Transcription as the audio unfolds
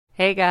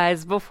Hey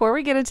guys, before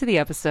we get into the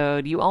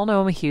episode, you all know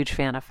I'm a huge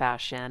fan of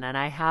fashion, and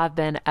I have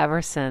been ever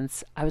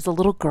since I was a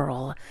little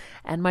girl.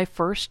 And my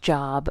first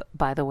job,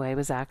 by the way,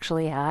 was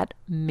actually at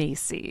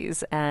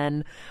Macy's.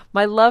 And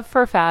my love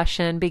for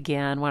fashion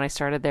began when I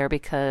started there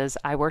because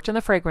I worked in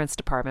the fragrance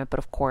department, but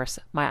of course,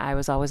 my eye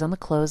was always on the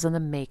clothes and the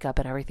makeup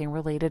and everything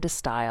related to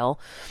style.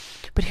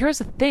 But here's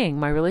the thing,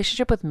 my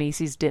relationship with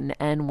Macy's didn't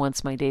end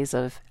once my days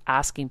of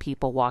asking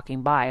people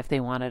walking by if they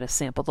wanted to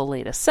sample the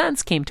latest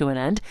scents came to an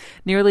end.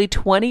 Nearly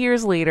 20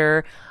 years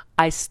later,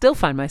 I still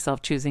find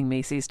myself choosing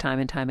Macy's time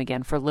and time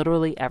again for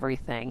literally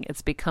everything.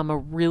 It's become a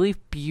really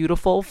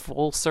beautiful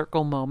full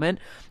circle moment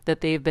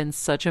that they've been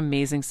such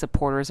amazing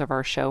supporters of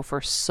our show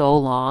for so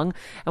long.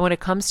 And when it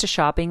comes to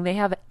shopping, they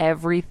have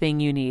everything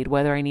you need,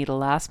 whether I need a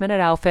last minute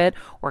outfit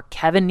or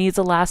Kevin needs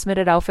a last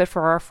minute outfit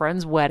for our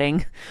friend's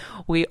wedding.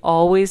 We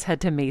always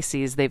head to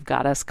Macy's. They've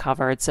got us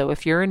covered. So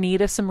if you're in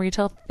need of some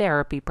retail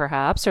therapy,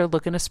 perhaps, or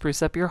looking to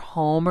spruce up your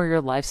home or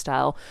your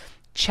lifestyle,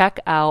 check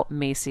out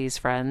Macy's,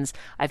 friends.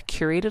 I've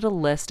curated a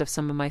list of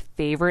some of my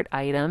favorite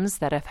items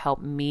that have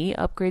helped me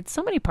upgrade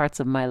so many parts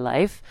of my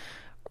life.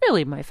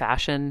 Really, my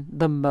fashion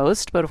the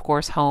most, but of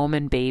course, home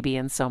and baby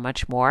and so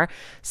much more.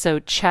 So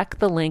check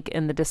the link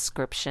in the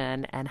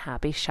description and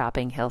happy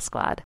shopping, Hill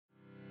Squad.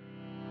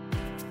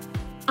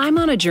 I'm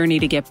on a journey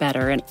to get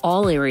better in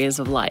all areas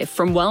of life,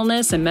 from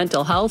wellness and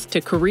mental health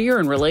to career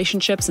and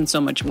relationships and so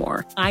much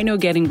more. I know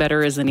getting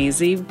better isn't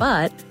easy,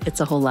 but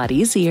it's a whole lot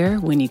easier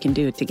when you can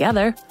do it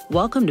together.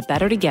 Welcome to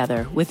Better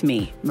Together with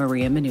me,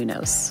 Maria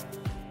Menounos.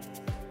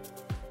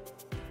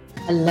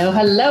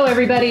 Hello,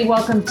 everybody.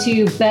 Welcome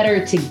to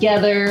Better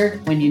Together.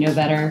 When you know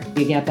better,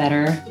 you get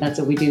better. That's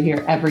what we do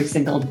here every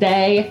single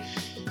day.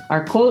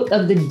 Our quote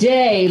of the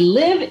day: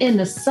 live in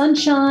the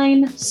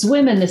sunshine,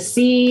 swim in the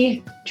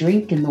sea,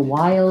 drink in the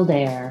wild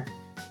air.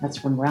 That's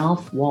from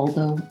Ralph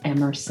Waldo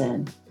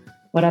Emerson.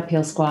 What up,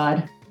 Hill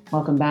Squad?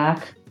 Welcome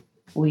back.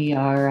 We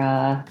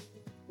are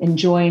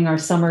enjoying our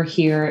summer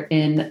here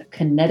in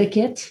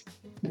Connecticut.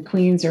 The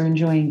Queens are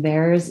enjoying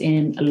theirs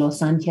in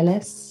Los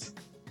Angeles,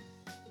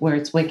 where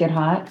it's wicked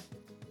hot.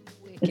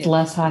 It's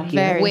less hot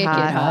here. Very wicked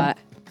hot.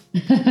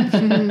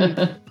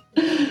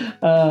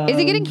 Is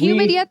it getting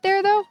humid yet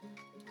there, though?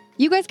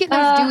 You guys get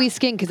nice dewy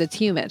skin because it's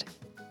humid.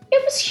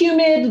 It was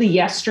humid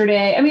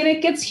yesterday. I mean,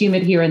 it gets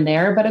humid here and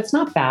there, but it's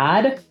not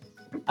bad.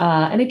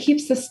 And it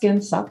keeps the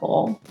skin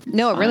supple.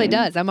 No, it really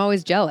does. I'm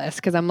always jealous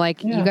because I'm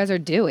like, you guys are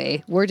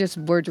dewy. We're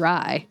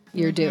dry.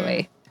 You're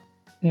dewy.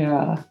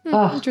 Yeah.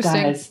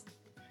 Interesting. Guys.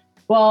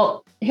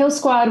 Well, Hill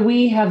Squad,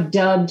 we have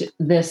dubbed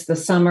this the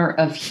summer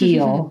of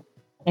heal.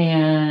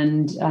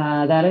 And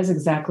that is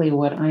exactly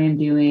what I am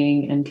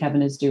doing and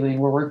Kevin is doing.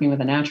 We're working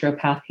with a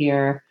naturopath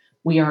here.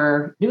 We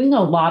are doing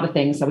a lot of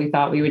things that we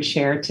thought we would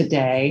share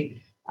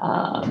today,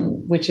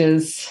 which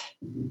is,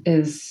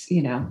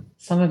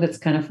 some of it's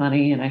kind of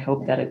funny. And I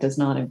hope that it does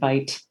not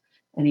invite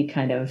any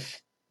kind of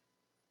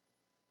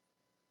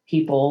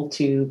people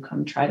to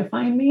come try to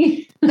find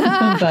me. but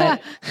I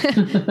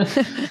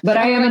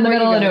am in the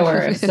middle of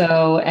nowhere.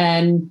 So,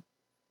 and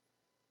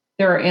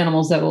there are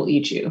animals that will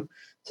eat you.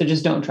 So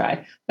just don't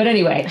try. But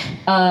anyway,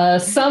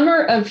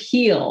 summer of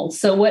heal.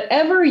 So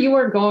whatever you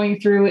are going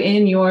through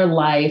in your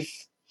life,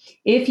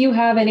 if you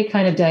have any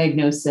kind of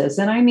diagnosis,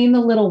 and I mean the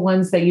little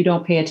ones that you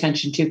don't pay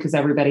attention to because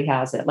everybody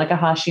has it, like a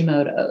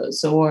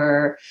Hashimoto's,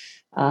 or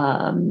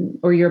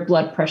your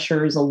blood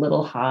pressure is a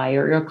little high,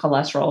 or your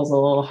cholesterol is a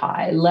little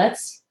high,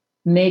 let's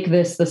make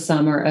this the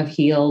summer of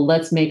heal.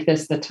 Let's make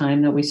this the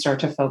time that we start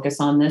to focus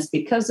on this,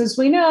 because as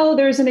we know,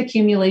 there's an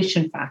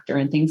accumulation factor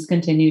and things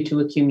continue to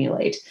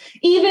accumulate.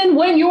 Even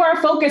when you are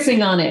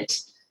focusing on it,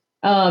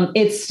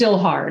 it's still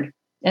hard.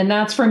 And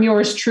that's from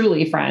yours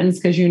truly, friends,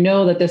 because you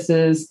know that this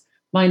is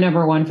my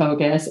number one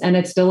focus, and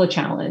it's still a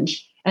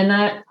challenge. And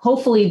that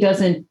hopefully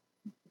doesn't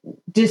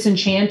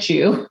disenchant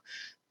you.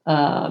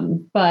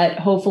 But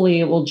hopefully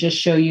it will just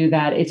show you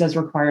that it does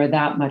require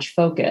that much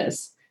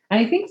focus.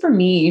 And I think for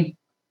me,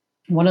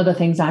 one of the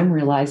things I'm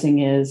realizing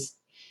is,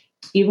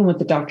 even with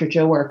the Dr.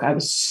 Joe work, I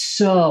was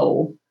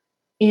so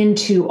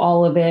into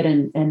all of it.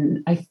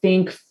 And I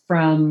think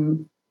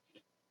from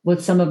what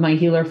some of my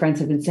healer friends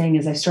have been saying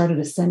is I started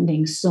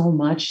ascending so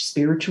much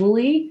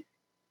spiritually,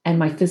 and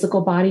my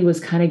physical body was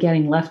kind of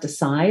getting left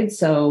aside.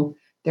 So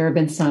there have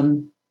been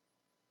some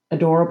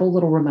adorable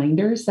little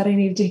reminders that I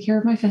need to take care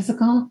of my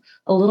physical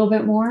a little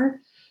bit more.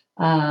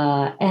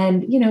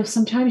 And,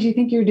 sometimes you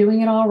think you're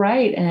doing it all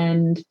right,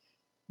 and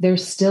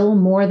there's still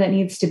more that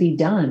needs to be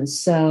done.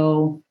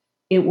 So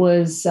it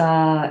was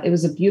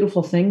a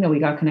beautiful thing that we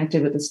got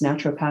connected with this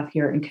naturopath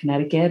here in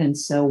Connecticut. And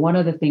so one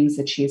of the things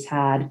that she's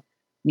had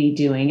me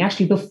doing,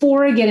 actually,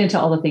 before I get into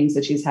all the things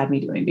that she's had me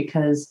doing,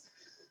 because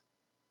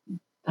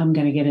I'm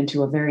going to get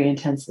into a very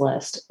intense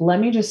list,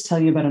 let me just tell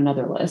you about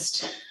another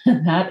list.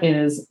 That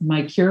is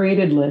my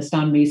curated list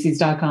on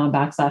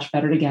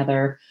Macy's.com/Better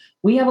Together.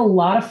 We have a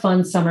lot of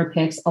fun summer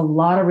picks, a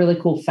lot of really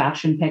cool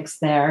fashion picks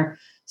there.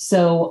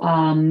 So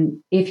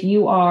if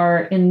you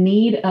are in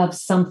need of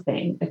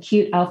something, a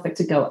cute outfit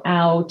to go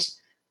out,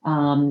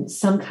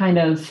 some kind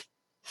of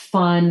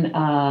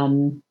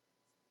fun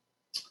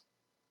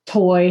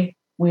toy.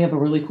 We have a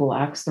really cool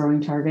axe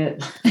throwing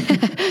target.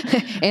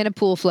 And a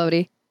pool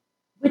floaty.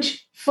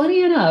 Which,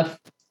 funny enough,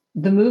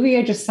 the movie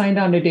I just signed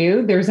on to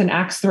do, there's an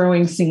axe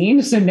throwing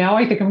scene. So now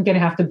I think I'm going to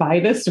have to buy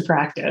this to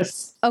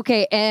practice.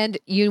 Okay. And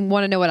you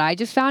want to know what I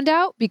just found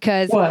out?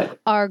 Because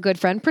our good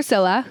friend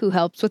Priscilla, who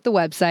helps with the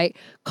website,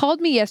 called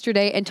me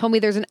yesterday and told me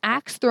there's an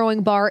axe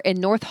throwing bar in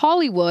North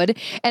Hollywood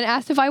and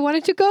asked if I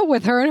wanted to go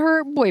with her and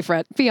her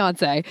boyfriend,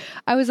 fiance.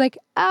 I was like,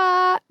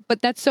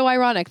 but that's so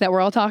ironic that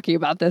we're all talking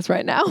about this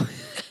right now.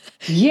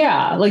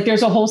 Yeah. Like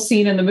there's a whole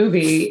scene in the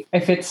movie,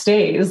 if it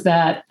stays,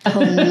 that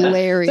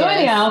hilarious. So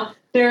anyhow,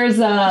 there's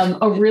a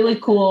really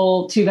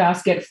cool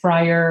 2-basket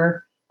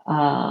fryer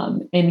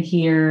in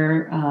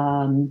here.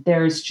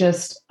 There's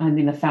just,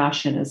 the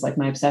fashion is like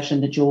my obsession,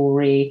 the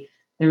jewelry.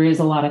 There is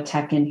a lot of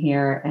tech in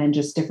here and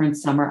just different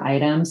summer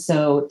items.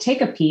 So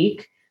take a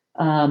peek.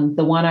 The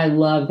one I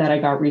love that I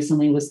got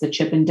recently was the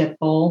chip and dip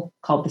bowl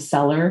called the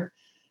Cellar.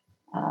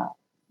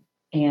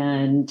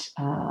 And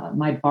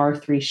my Bar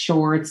 3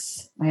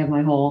 shorts. I have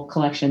my whole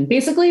collection.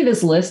 Basically,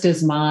 this list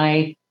is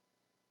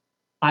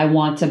I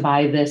want to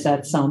buy this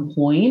at some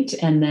point.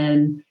 And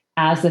then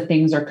as the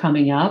things are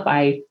coming up,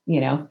 I,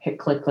 hit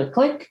click, click,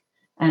 click,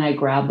 and I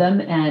grab them.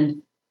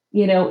 And,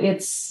 they're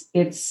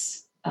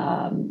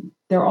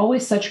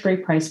always such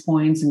great price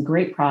points and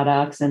great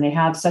products. And they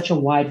have such a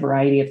wide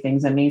variety of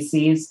things at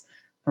Macy's,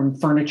 from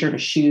furniture to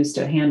shoes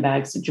to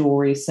handbags to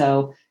jewelry.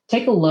 So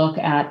take a look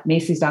at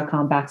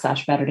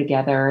Macy's.com/better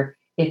together.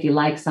 If you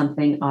like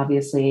something,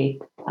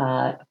 obviously,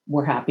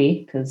 we're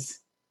happy because,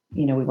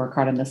 we work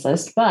hard on this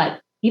list.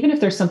 But even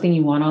if there's something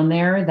you want on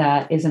there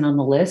that isn't on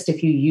the list,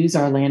 if you use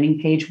our landing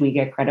page, we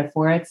get credit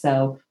for it.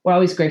 So we're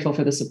always grateful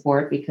for the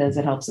support because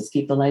it helps us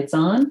keep the lights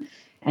on.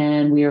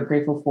 And we are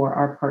grateful for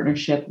our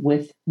partnership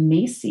with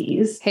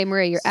Macy's. Hey,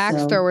 Maria, your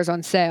axe thrower's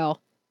on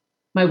sale.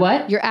 My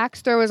what? Your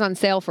axe thrower's on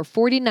sale for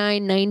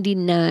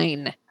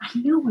 $49.99. I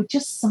know. I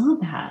just saw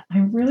that.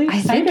 I'm really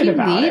excited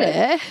about it.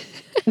 It.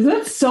 Isn't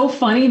that so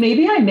funny?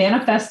 Maybe I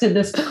manifested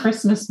this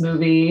Christmas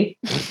movie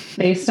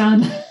based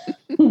on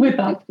with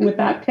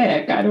that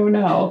pick. I don't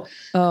know.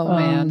 Oh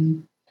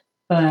man.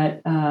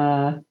 But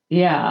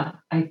yeah,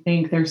 I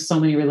think there's so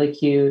many really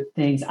cute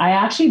things. I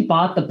actually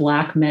bought the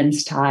black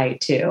men's tie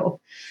too,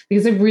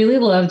 because I've really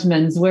loved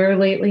menswear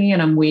lately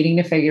and I'm waiting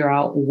to figure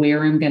out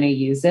where I'm going to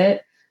use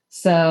it.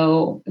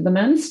 So the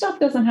men's stuff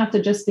doesn't have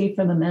to just be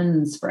for the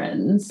men's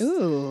friends.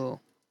 Ooh,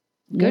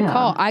 good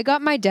call. I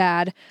got my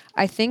dad,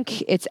 I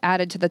think it's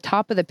added to the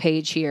top of the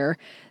page here,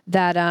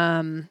 that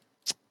I'm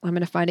going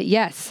to find it.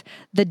 Yes.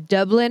 The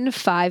Dublin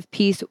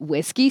 5-piece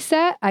whiskey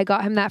set. I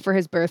got him that for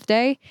his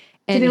birthday.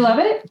 And did he love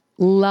it?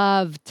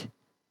 Loved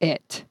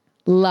it.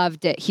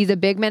 Loved it. He's a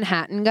big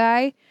Manhattan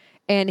guy.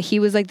 And he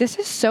was like, this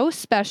is so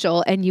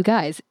special. And you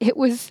guys, it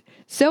was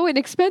so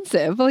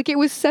inexpensive. Like, it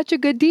was such a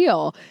good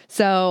deal.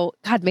 So,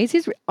 God,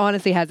 Macy's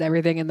honestly has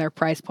everything in their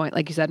price point.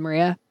 Like you said,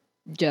 Maria,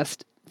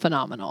 just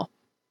phenomenal.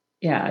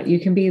 Yeah, you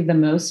can be the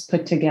most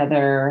put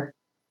together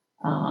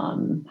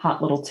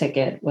hot little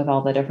ticket with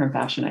all the different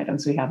fashion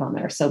items we have on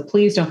there. So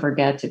please don't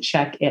forget to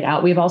check it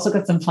out. We've also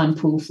got some fun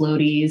pool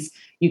floaties.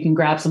 You can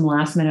grab some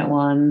last minute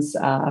ones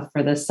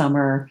for this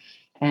summer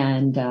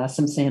and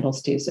some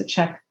sandals too. So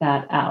check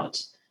that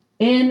out.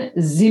 In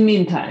the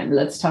meantime,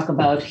 let's talk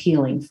about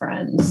healing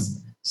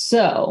friends.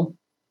 So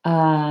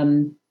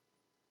one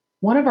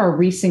of our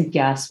recent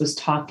guests was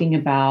talking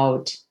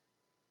about,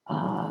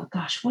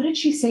 what did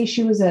she say?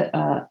 She was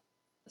a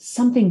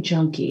something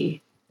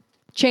junkie.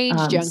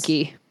 Change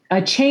junkie.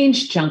 A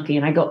change junkie.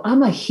 And I go,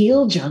 I'm a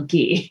heal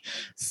junkie.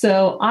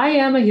 So I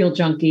am a heal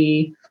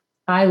junkie.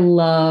 I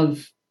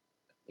love,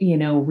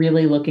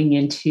 really looking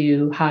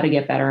into how to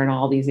get better in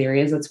all these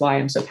areas. That's why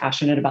I'm so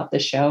passionate about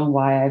this show and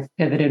why I've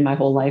pivoted my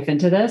whole life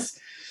into this.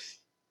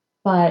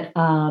 But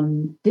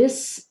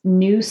this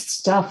new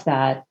stuff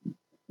that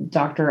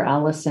Dr.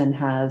 Allison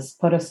has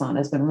put us on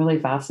has been really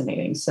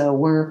fascinating. So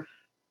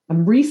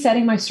I'm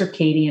resetting my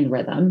circadian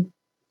rhythm,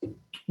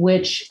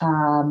 which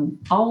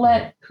I'll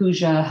let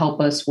Pooja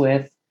help us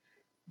with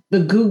the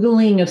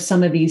Googling of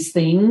some of these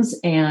things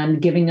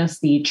and giving us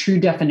the true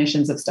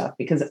definitions of stuff,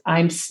 because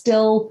I'm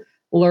still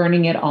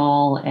learning it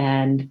all.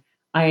 And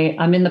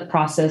I'm in the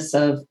process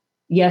of,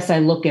 yes, I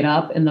look it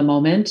up in the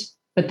moment,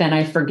 but then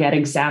I forget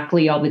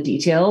exactly all the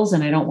details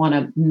and I don't want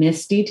to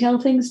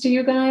misdetail things to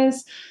you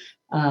guys.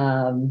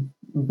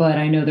 But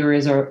I know there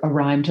is a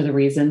rhyme to the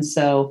reason.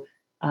 So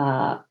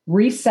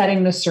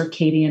resetting the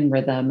circadian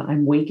rhythm,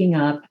 I'm waking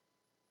up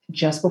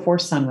just before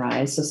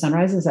sunrise. So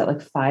sunrise is at like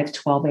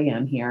 5:12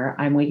 a.m. here.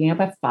 I'm waking up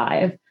at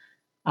 5.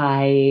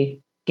 I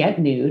get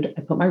nude.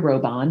 I put my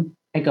robe on.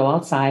 I go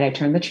outside. I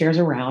turn the chairs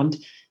around,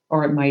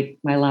 or my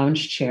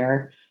lounge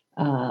chair,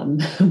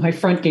 my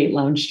front gate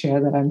lounge chair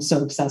that I'm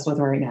so obsessed with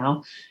right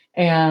now.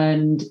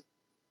 And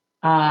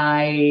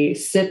I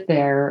sit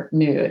there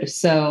nude.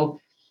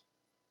 So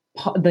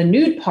the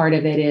nude part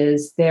of it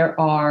is there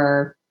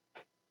are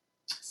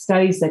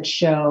studies that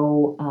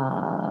show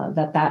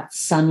that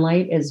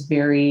sunlight is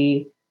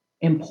very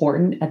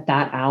important at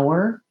that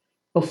hour.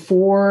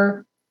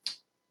 Before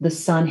the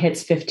sun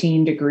hits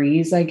 15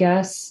 degrees, I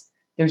guess,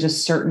 there's a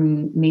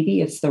certain, maybe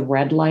it's the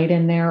red light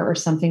in there or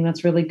something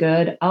that's really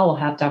good. I'll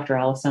have Dr.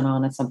 Allison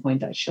on at some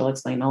point that she'll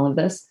explain all of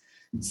this.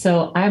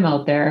 So I'm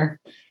out there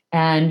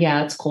and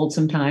yeah, it's cold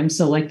sometimes.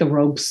 So like the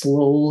robe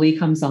slowly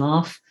comes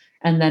off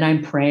and then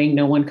I'm praying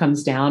no one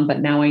comes down, but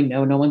now I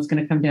know no one's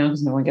going to come down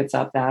because no one gets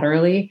up that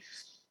early.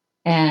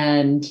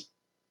 And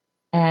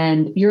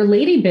your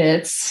lady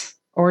bits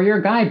or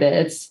your guy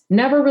bits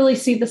never really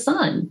see the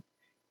sun.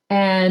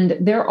 And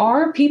there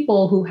are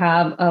people who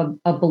have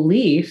a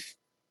belief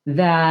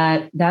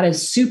that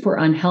is super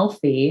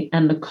unhealthy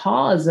and the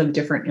cause of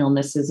different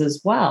illnesses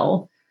as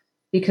well,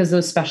 because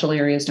those special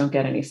areas don't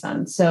get any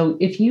sun. So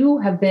if you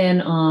have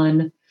been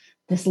on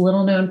this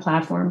little known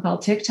platform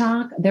called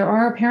TikTok, there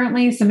are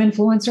apparently some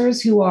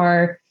influencers who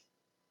are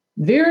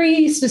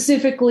very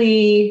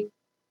specifically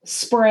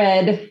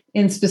spread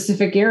in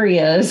specific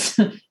areas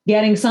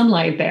getting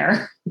sunlight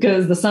there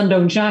because the sun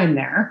don't shine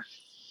there.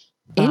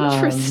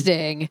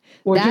 Interesting.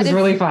 Which is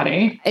really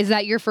funny. Is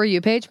that your For You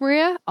page,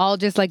 Maria? All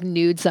just like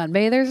nude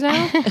sunbathers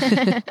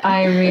now?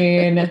 I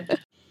mean...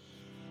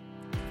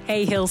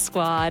 Hey, Heal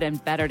Squad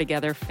and Better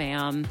Together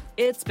fam.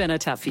 It's been a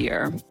tough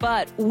year,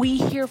 but we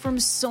hear from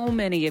so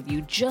many of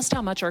you just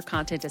how much our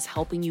content is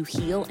helping you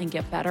heal and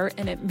get better,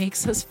 and it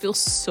makes us feel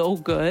so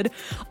good.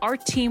 Our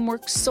team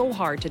works so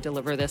hard to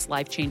deliver this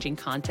life-changing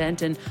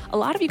content, and a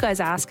lot of you guys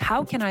ask,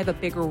 how can I have a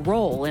bigger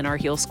role in our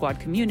Heal Squad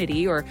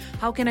community, or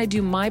how can I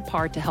do my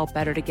part to help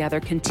Better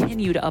Together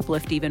continue to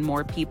uplift even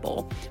more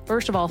people?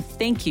 First of all,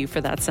 thank you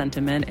for that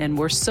sentiment, and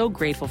we're so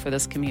grateful for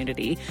this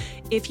community.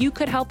 If you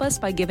could help us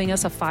by giving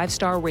us a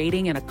 5-star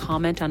rating and a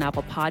comment on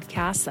Apple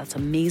Podcasts, that's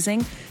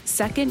amazing.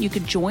 Second, you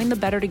could join the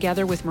Better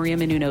Together with Maria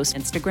Menounos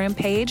Instagram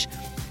page.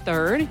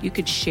 Third, you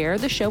could share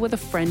the show with a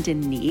friend in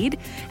need.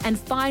 And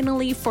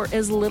finally, for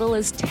as little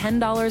as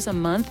 $10 a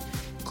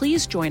month,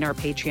 please join our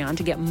Patreon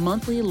to get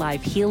monthly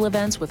live heal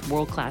events with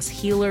world-class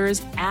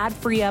healers,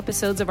 ad-free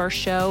episodes of our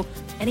show,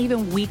 and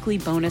even weekly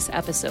bonus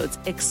episodes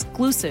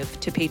exclusive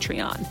to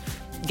Patreon.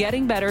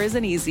 Getting better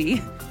isn't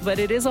easy, but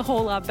it is a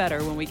whole lot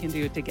better when we can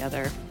do it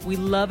together. We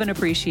love and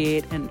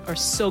appreciate and are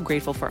so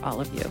grateful for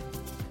all of you.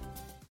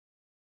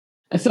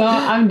 So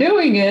I'm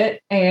doing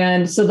it.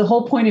 And so the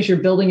whole point is you're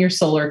building your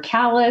solar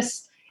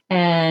callus.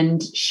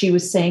 And she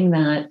was saying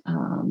that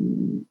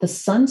the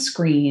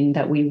sunscreen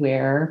that we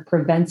wear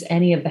prevents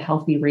any of the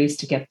healthy rays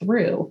to get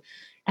through.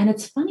 And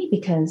it's funny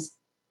because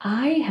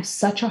I have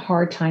such a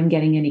hard time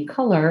getting any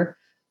color,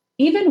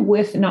 even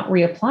with not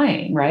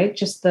reapplying, right?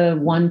 Just the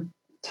one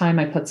time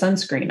I put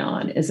sunscreen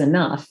on is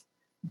enough.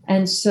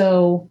 And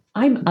so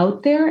I'm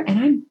out there and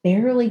I'm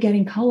barely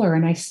getting color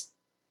and I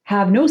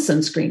have no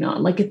sunscreen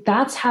on. Like if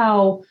that's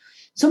how,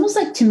 it's almost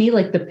like to me,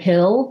 like the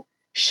pill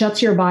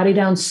shuts your body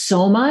down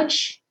so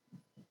much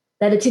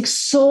that it takes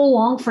so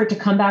long for it to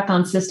come back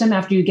on system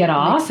after you get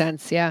off. Makes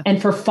sense, yeah.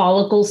 And for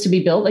follicles to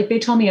be built. Like they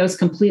told me I was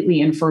completely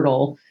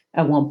infertile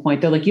at one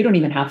point. They're like, you don't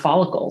even have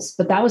follicles.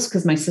 But that was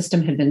because my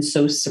system had been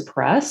so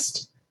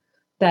suppressed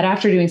that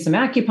after doing some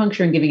acupuncture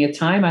and giving it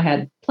time, I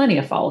had plenty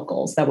of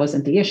follicles. That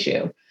wasn't the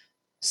issue.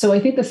 So I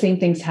think the same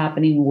thing's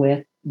happening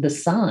with the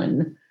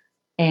sun.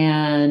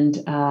 And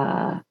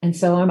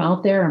so I'm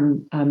out there,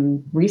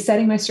 I'm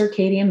resetting my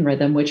circadian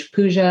rhythm, which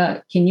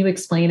Pooja, can you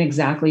explain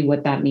exactly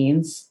what that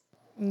means?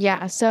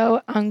 Yeah.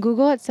 So on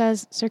Google, it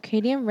says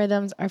circadian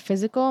rhythms are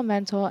physical,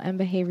 mental, and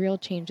behavioral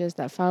changes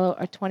that follow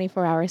a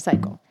 24-hour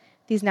cycle.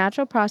 These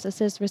natural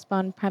processes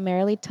respond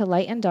primarily to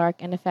light and dark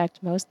and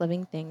affect most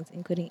living things,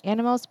 including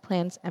animals,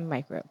 plants, and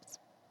microbes.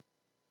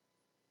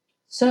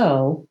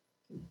 So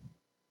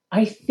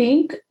I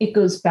think it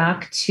goes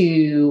back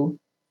to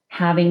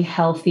having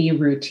healthy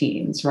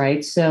routines,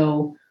 right?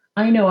 So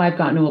I know I've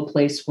gotten to a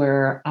place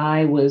where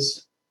it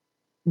was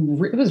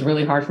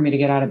really hard for me to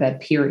get out of bed,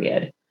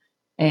 period.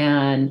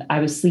 And I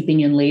was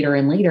sleeping in later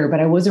and later, but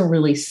I wasn't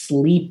really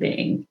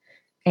sleeping.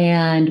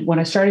 And when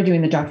I started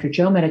doing the Dr.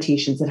 Joe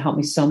meditations, it helped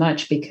me so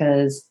much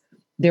because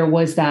there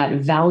was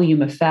that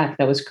volume effect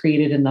that was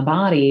created in the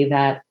body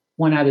that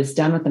when I was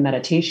done with the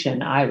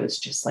meditation, I was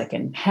just like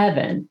in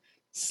heaven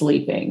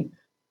sleeping.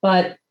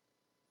 But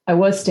I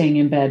was staying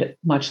in bed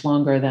much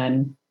longer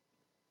than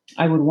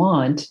I would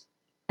want.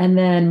 And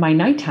then my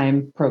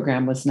nighttime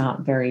program was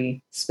not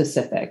very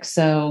specific.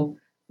 So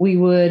we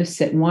would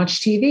sit and watch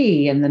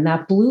TV, and then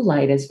that blue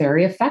light is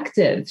very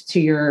effective to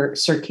your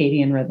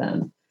circadian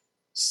rhythm.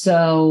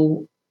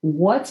 So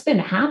what's been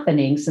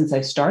happening since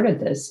I started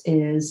this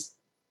is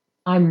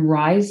I'm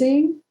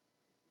rising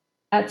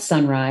at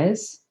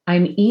sunrise,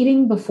 I'm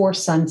eating before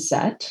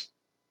sunset,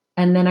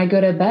 and then I go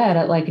to bed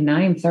at like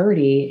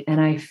 9:30 and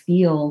I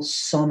feel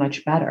so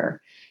much better.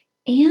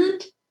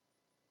 And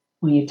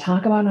when you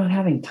talk about not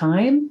having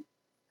time,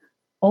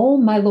 oh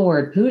my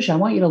Lord, Pooja, I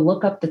want you to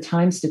look up the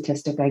time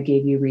statistic I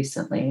gave you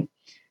recently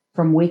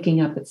from waking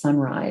up at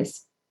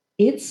sunrise.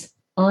 It's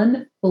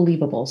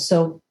unbelievable.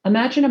 So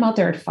imagine I'm out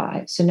there at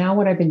 5. So now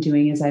what I've been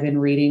doing is I've been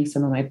reading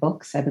some of my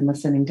books. I've been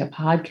listening to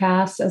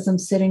podcasts as I'm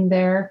sitting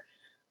there.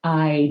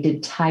 I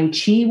did Tai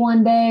Chi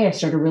one day. I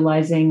started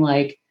realizing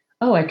like,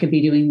 oh, I could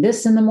be doing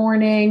this in the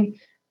morning.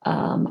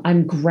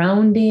 I'm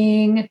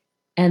grounding.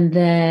 And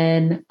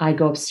then I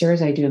go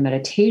upstairs, I do a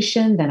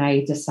meditation. Then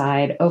I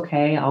decide,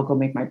 okay, I'll go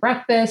make my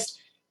breakfast.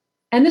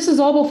 And this is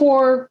all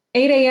before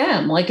 8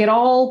 a.m. Like it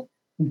all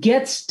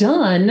gets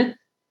done.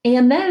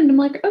 And then I'm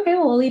like, okay,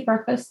 well, I'll eat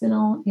breakfast and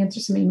I'll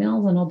answer some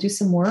emails and I'll do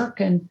some work.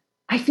 And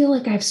I feel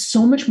like I have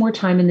so much more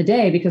time in the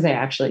day because I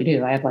actually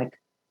do. I have like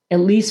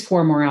at least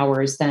 4 more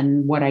hours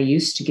than what I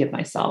used to give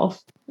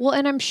myself. Well,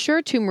 and I'm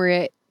sure too,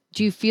 Maria,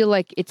 do you feel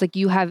like it's like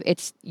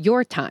it's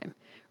your time,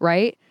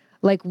 right?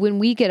 Like when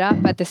we get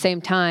up at the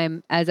same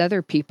time as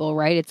other people,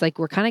 right? It's like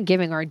we're kind of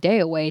giving our day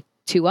away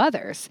to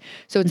others.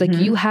 So it's like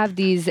you have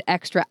these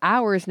extra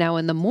hours now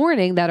in the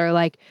morning that are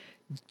like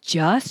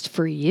just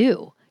for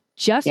you,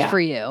 for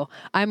you.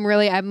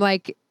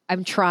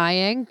 I'm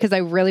trying because I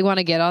really want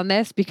to get on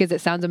this because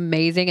it sounds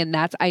amazing. And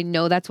I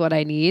know that's what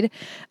I need.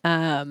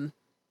 And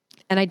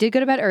I did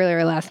go to bed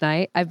earlier last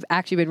night. I've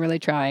actually been really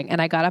trying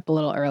and I got up a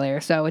little earlier.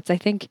 So it's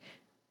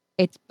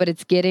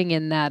getting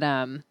in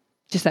that,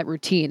 just that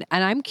routine.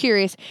 And I'm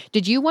curious,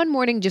 did you one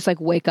morning just like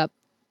wake up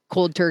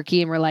cold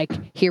turkey and we're like,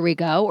 here we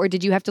go? Or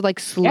did you have to like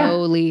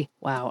slowly? Yeah.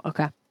 Wow.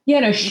 Okay. Yeah,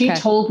 no, she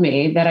told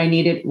me that I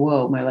needed,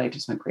 whoa, my light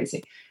just went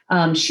crazy.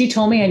 She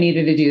told me I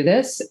needed to do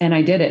this and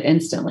I did it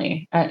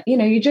instantly. I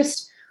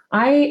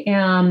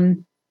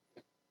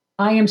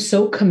am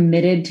so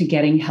committed to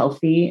getting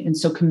healthy and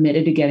so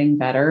committed to getting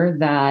better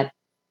that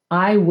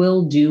I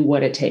will do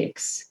what it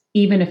takes,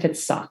 even if it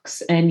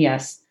sucks. And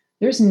yes,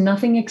 there's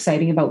nothing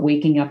exciting about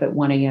waking up at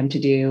 1 a.m. to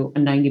do a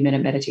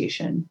 90-minute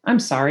meditation. I'm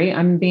sorry,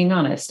 I'm being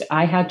honest.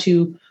 I had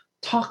to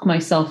talk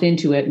myself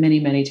into it many,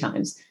 many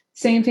times.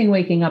 Same thing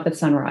waking up at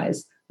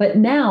sunrise. But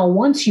now,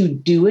 once you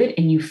do it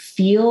and you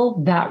feel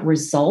that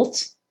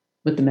result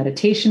with the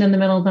meditation in the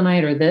middle of the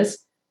night or this,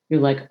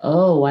 you're like,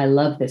 oh, I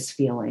love this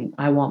feeling.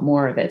 I want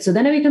more of it. So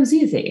then it becomes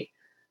easy,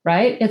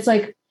 right? It's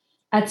like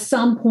at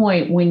some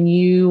point when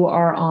you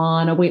are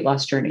on a weight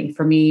loss journey,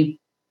 for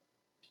me,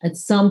 at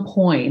some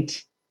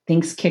point,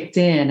 things kicked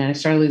in and I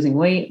started losing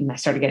weight and I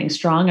started getting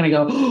strong and I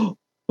go,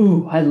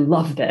 ooh, I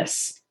love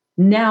this.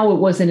 Now it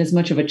wasn't as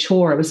much of a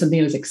chore. It was something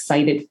I was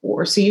excited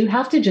for. So you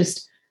have to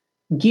just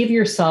give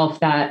yourself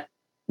that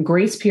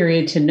grace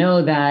period to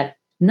know that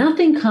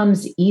nothing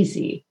comes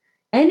easy.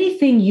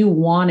 Anything you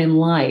want in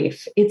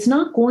life, it's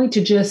not going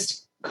to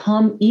just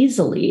come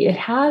easily.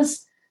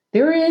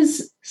 There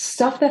is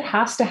stuff that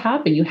has to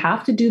happen. You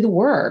have to do the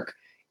work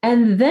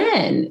and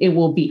then it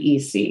will be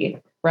easy.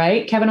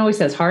 Right? Kevin always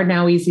says hard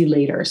now, easy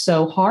later.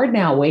 So hard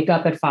now, wake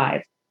up at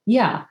 5.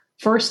 Yeah.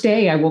 First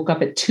day, I woke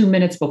up at 2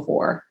 minutes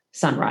before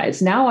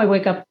sunrise. Now I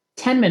wake up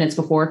 10 minutes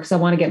before because I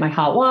want to get my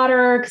hot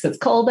water because it's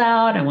cold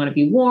out. I want to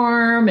be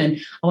warm and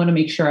I want to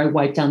make sure I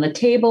wipe down the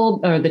table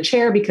or the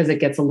chair because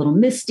it gets a little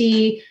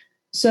misty.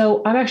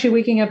 So I'm actually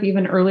waking up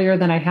even earlier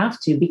than I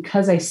have to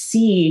because I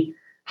see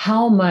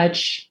how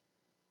much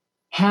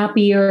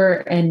happier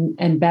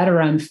and better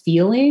I'm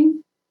feeling.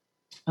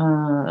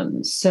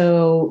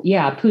 So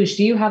yeah, Poosh,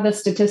 do you have the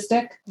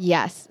statistic?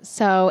 Yes.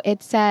 So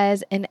it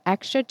says an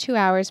extra 2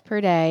 hours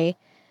per day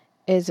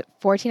is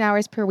 14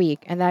 hours per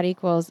week. And that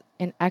equals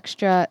an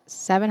extra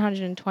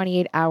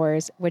 728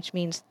 hours, which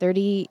means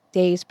 30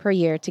 days per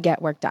year to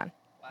get work done.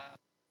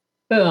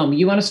 Boom.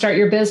 You want to start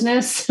your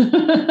business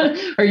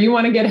or you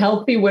want to get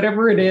healthy,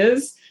 whatever it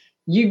is,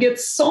 you get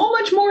so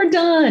much more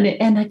done.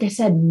 And like I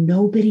said,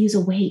 nobody's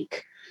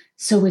awake.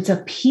 So it's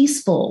a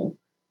peaceful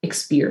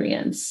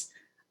experience.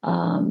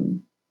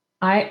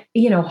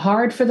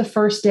 Hard for the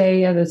first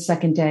day or the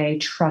second day,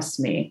 trust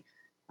me.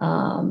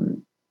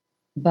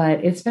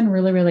 But it's been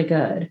really, really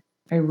good.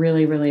 I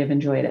really, really have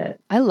enjoyed it.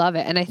 I love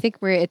it. And I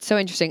think, Maria, it's so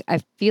interesting. I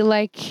feel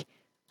like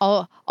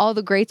all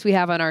the greats we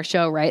have on our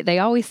show, right? They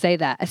always say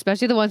that,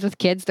 especially the ones with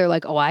kids. They're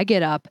like, oh, I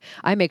get up.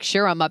 I make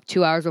sure I'm up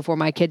 2 hours before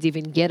my kids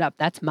even get up.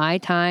 That's my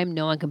time.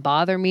 No one can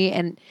bother me.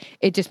 And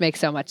it just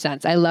makes so much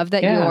sense. I love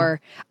that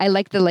I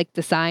like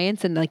the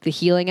science and like the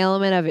healing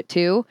element of it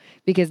too,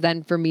 because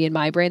then for me in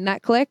my brain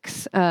that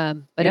clicks. But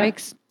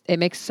it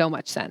makes so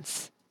much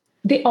sense.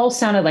 They all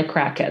sounded like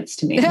crackheads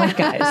to me. Like,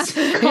 guys,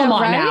 come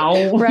on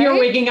now. Right? You're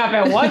waking up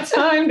at what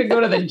time to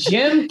go to the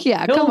gym?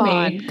 Yeah, come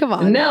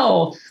on.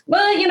 No.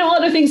 Well,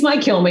 other things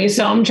might kill me,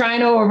 so I'm trying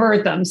to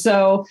avert them.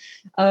 So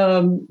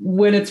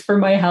when it's for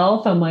my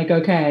health, I'm like,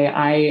 okay,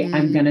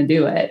 I'm going to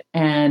do it.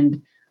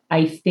 And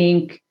I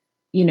think,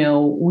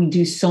 we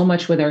do so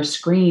much with our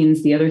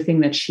screens. The other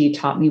thing that she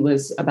taught me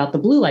was about the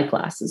blue light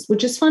glasses,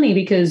 which is funny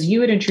because you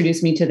had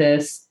introduced me to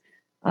this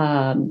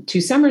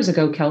 2 summers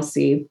ago,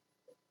 Kelsey.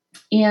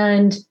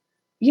 And,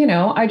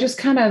 I just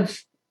kind of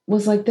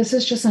was like, this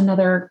is just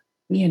another,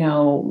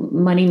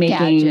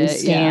 money-making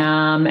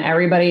scam. Yeah.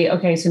 Everybody,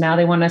 okay, so now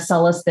they want to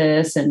sell us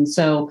this. And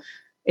so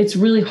it's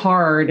really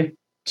hard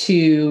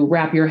to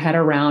wrap your head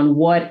around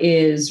what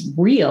is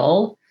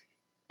real.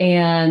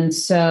 And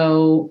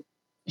so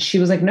she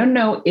was like,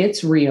 no,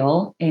 it's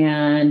real.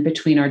 And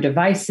between our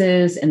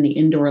devices and the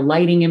indoor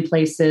lighting in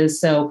places.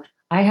 So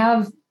I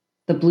have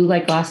the blue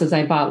light glasses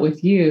I bought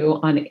with you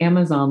on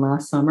Amazon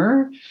last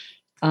summer.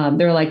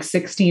 They're like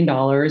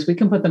 $16. We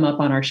can put them up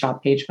on our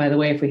shop page, by the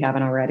way, if we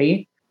haven't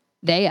already.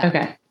 They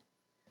end.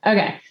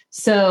 Okay.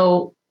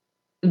 So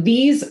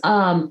these,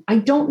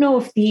 I don't know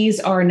if these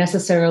are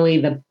necessarily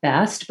the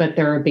best, but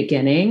they're a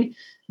beginning.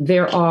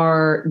 There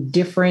are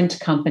different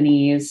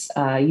companies.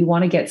 You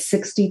want to get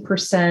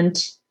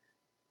 60%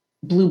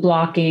 blue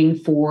blocking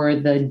for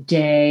the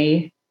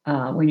day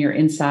when you're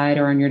inside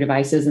or on your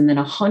devices, and then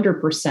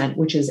 100%,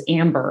 which is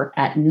amber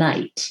at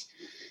night.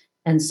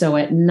 And so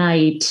at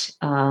night,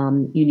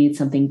 you need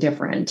something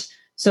different.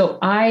 So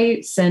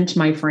I sent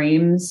my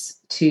frames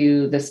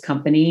to this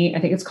company. I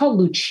think it's called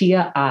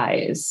Lucia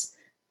Eyes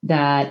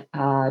that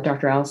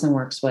Dr. Allison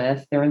works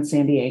with. They're in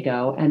San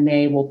Diego, and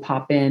they will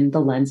pop in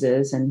the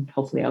lenses, and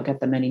hopefully I'll get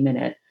them any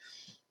minute.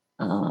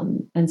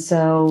 And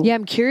so, yeah,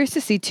 I'm curious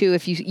to see too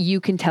if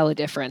you can tell a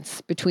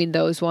difference between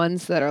those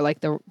ones that are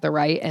like the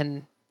right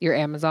and your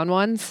Amazon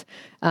ones.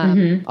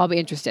 I'll be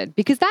interested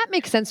because that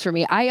makes sense for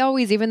me. I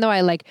always, even though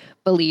I like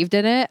believed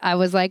in it, I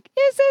was like,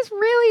 is this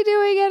really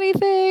doing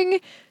anything?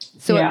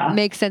 So it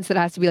makes sense that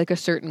it has to be like a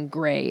certain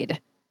grade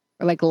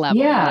or like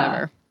level,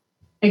 whatever.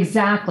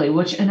 Exactly.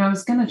 And I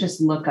was going to just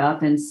look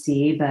up and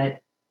see, but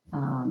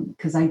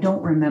because I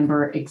don't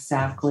remember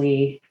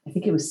exactly, I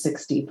think it was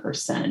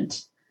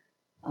 60%.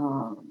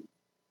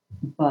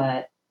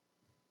 But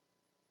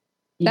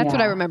that's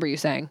what I remember you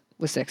saying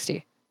was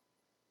 60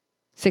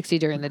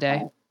 during the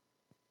day.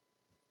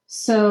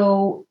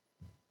 So,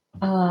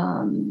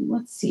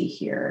 let's see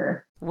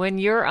here. When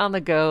you're on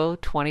the go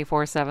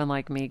 24/7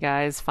 like me,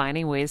 guys,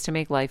 finding ways to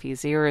make life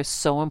easier is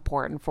so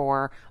important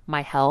for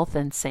my health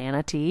and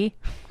sanity.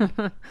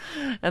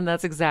 And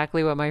that's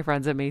exactly what my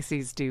friends at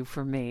Macy's do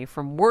for me.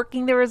 From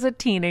working there as a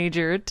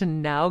teenager to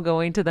now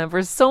going to them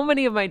for so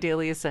many of my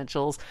daily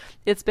essentials,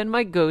 it's been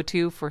my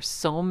go-to for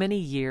so many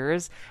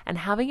years. And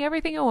having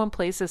everything in one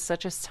place is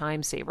such a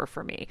time saver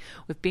for me.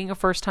 With being a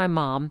first-time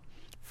mom,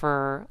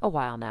 for a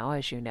while now,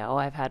 as you know,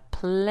 I've had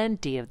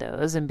plenty of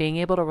those, and being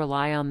able to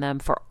rely on them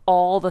for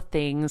all the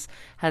things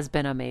has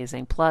been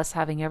amazing. Plus,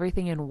 having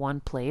everything in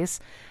one place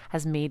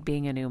has made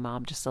being a new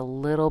mom just a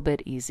little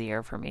bit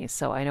easier for me.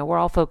 So I know we're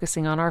all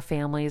focusing on our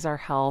families, our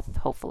health,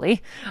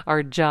 hopefully,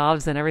 our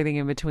jobs and everything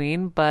in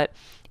between, but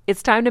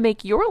it's time to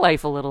make your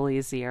life a little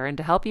easier. And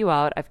to help you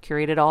out, I've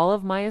curated all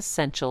of my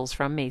essentials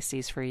from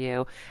Macy's for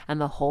you and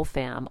the whole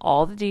fam.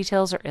 All the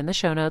details are in the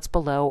show notes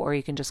below, or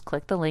you can just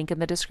click the link in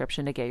the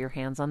description to get your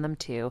hands on them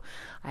too.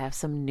 I have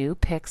some new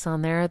picks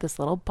on there. This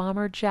little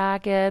bomber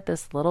jacket,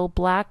 this little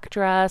black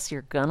dress.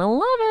 You're gonna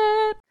love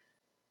it.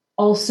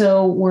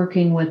 Also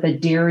working with a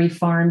dairy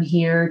farm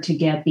here to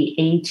get the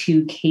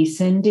A2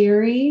 casein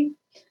dairy.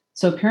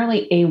 So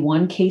apparently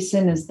A1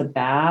 casein is the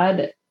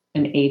bad,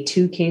 and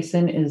A2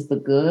 casein is the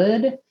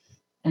good.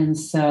 And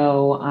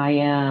so I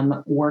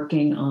am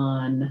working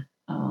on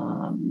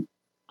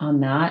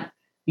that.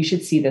 You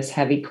should see this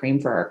heavy cream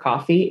for our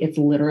coffee. It's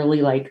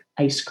literally like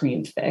ice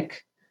cream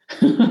thick.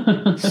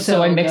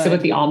 So I mix it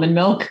with the almond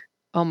milk.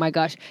 Oh my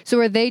gosh. So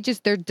are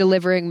they're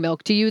delivering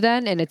milk to you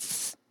then, and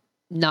it's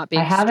not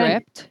being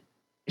stripped?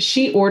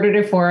 She ordered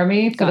it for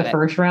me for the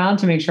first round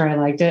to make sure I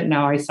liked it.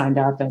 Now I signed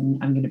up,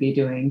 and I'm going to be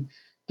doing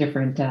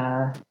different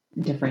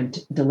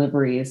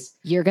deliveries.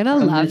 You're going to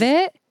love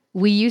it.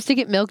 We used to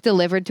get milk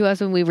delivered to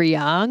us when we were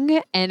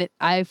young, and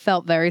I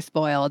felt very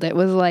spoiled. It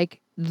was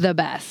like the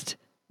best.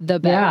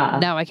 Yeah.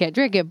 Now I can't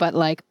drink it, but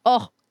like,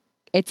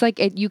 it's like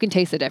you can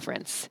taste the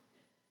difference.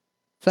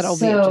 So that'll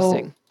be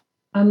interesting.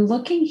 I'm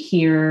looking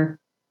here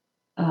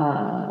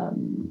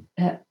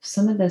at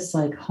some of this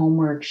like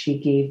homework she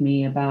gave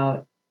me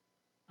about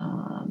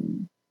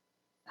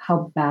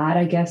how bad,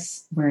 I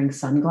guess, wearing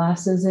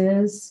sunglasses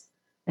is.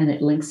 And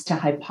it links to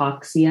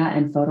hypoxia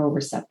and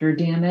photoreceptor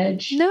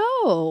damage.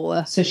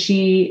 No. So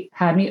she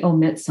had me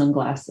omit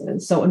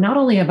sunglasses. So not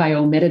only have I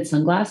omitted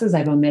sunglasses,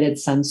 I've omitted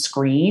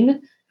sunscreen.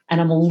 And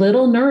I'm a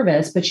little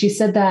nervous, but she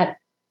said that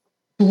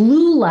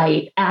blue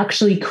light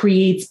actually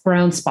creates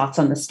brown spots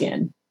on the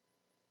skin.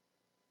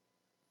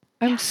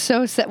 I'm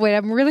so sad. Wait,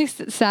 I'm really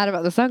sad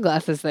about the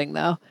sunglasses thing,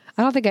 though.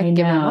 I don't think I've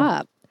given them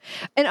up.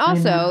 And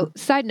also,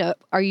 side note,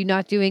 are you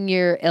not doing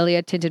your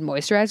Ilia tinted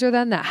moisturizer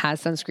then that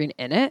has sunscreen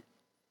in it?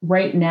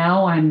 Right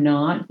now, I'm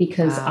not,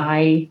 because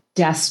I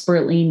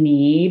desperately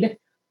need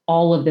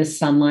all of this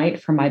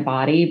sunlight for my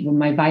body,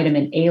 my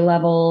vitamin A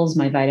levels,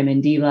 my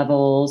vitamin D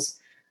levels.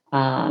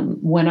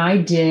 When I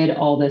did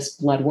all this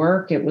blood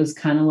work, it was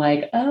kind of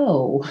like,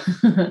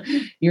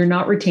 you're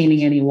not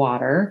retaining any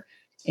water.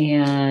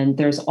 And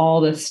there's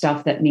all this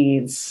stuff that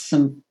needs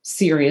some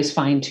serious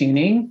fine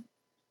tuning.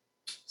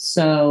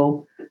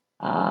 So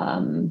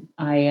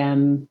I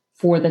am,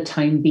 for the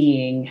time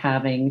being,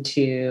 having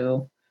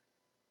to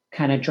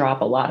kind of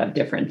drop a lot of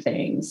different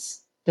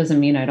things. Doesn't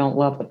mean I don't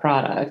love the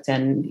product,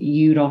 and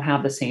you don't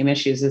have the same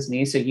issues as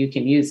me, so you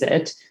can use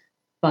it.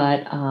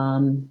 But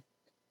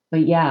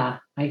yeah,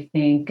 I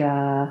think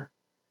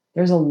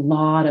there's a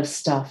lot of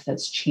stuff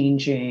that's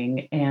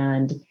changing,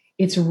 and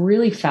it's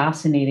really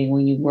fascinating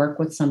when you work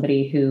with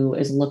somebody who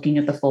is looking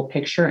at the full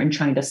picture and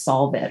trying to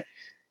solve it.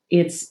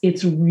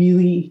 It's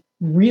really,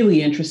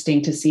 really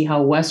interesting to see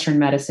how Western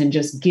medicine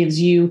just gives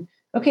you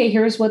okay,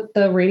 here's what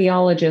the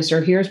radiologist,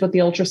 or here's what the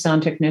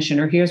ultrasound technician,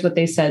 or here's what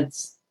they said.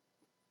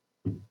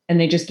 And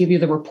they just give you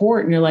the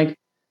report and you're like,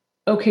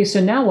 okay, so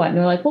now what? And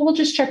they're like, well, we'll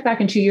just check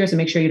back in 2 years and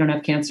make sure you don't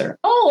have cancer.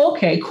 Oh,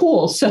 okay,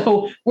 cool.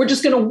 So we're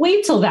just going to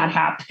wait till that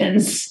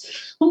happens.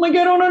 I'm like,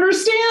 I don't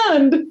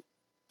understand.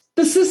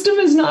 The system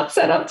is not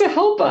set up to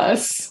help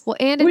us. Well,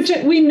 and which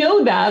we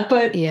know that,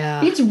 but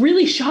yeah, it's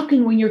really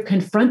shocking when you're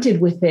confronted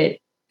with it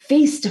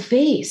face to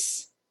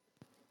face.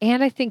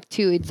 And I think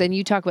too, and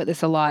you talk about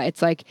this a lot.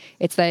 It's like,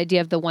 it's the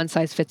idea of the one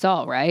size fits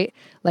all, right?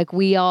 Like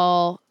we've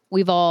all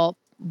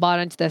bought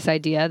into this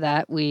idea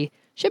that we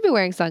should be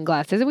wearing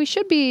sunglasses and we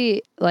should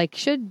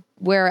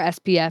wear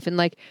SPF, and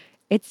like,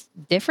 it's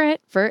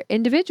different for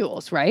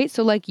individuals, right?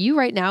 So like you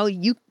right now,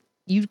 you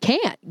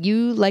can't,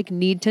 you like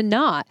need to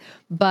not,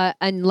 but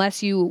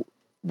unless you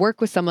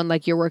work with someone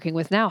like you're working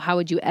with now, how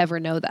would you ever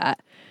know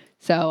that?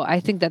 So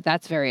I think that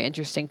that's very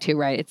interesting too,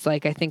 right? It's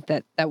like, I think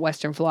that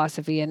Western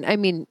philosophy, and I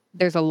mean,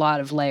 there's a lot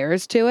of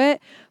layers to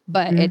it,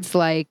 but it's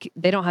like,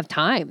 they don't have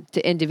time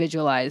to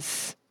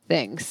individualize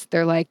things.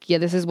 They're like, yeah,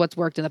 this is what's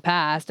worked in the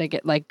past. I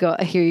get like, go,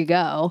 here you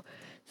go.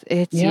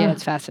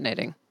 It's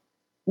fascinating.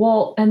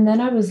 Well, and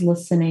then I was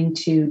listening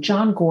to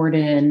John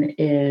Gordon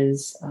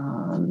is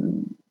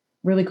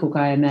really cool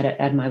guy I met at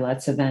Ed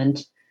Milet's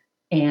event.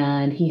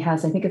 And he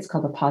has, I think it's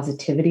called the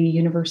Positivity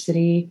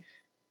University.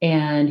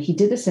 And he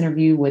did this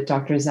interview with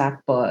Dr.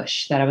 Zach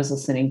Bush that I was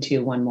listening to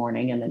one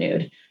morning in the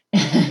Nude.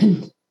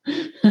 And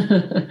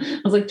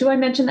I was like, do I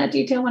mention that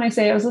detail when I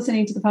say I was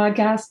listening to the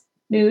podcast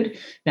Nude?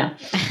 No.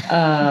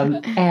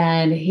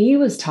 And he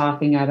was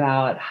talking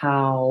about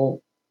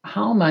how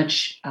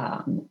much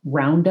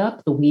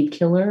Roundup, the weed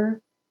killer,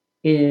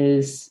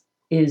 is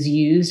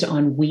used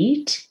on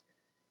wheat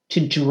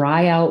to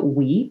dry out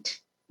wheat,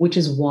 which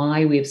is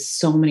why we have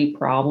so many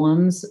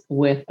problems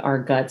with our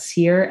guts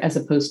here as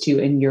opposed to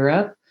in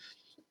Europe,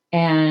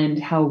 and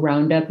how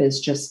Roundup is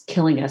just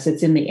killing us.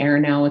 It's in the air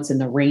now. It's in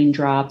the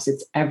raindrops.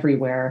 It's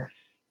everywhere.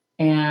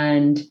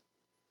 And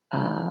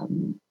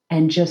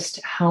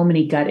just how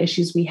many gut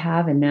issues we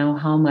have, and now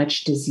how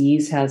much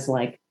disease has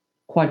like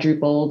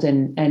quadrupled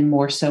and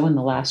more so in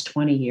the last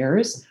 20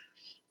 years.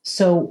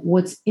 So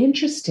what's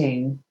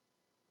interesting,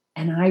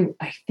 and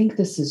I think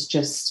this is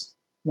just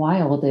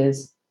wild,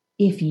 is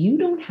if you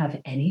don't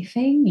have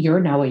anything, you're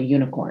now a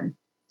unicorn,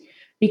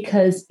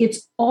 because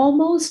it's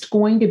almost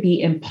going to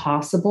be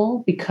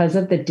impossible because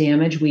of the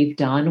damage we've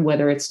done,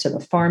 whether it's to the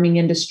farming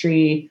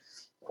industry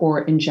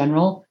or in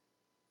general,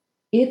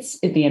 it's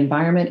the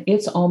environment.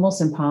 It's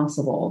almost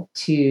impossible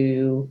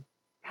to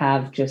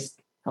have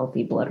just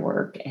healthy blood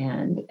work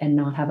and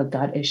not have a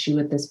gut issue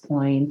at this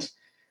point.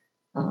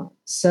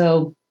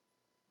 So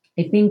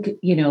I think,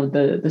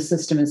 the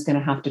system is going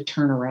to have to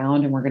turn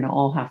around, and we're going to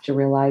all have to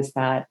realize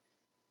that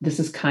this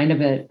is kind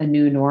of a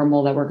new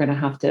normal that we're going to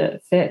have to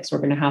fix. We're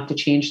going to have to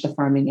change the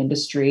farming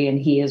industry, and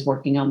he is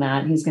working on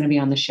that. He's going to be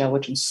on the show,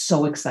 which I'm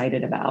so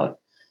excited about.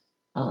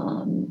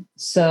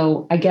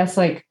 So I guess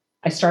like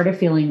I started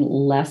feeling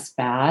less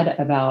bad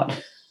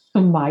about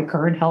my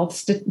current health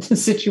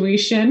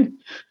situation.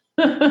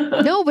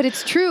 No, but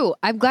it's true.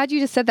 I'm glad you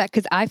just said that,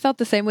 because I felt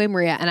the same way,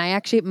 Maria. And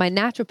my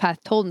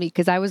naturopath told me,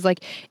 because I was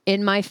like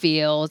in my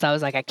fields, I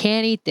was like, I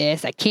can't eat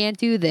this. I can't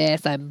do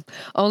this. I'm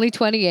only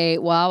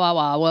 28.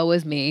 Woe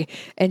was me.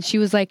 And she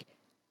was like,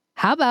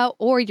 how about,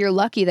 or you're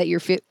lucky that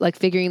you're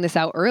figuring this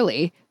out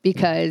early,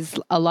 because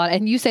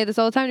and you say this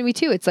all the time to me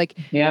too. It's like,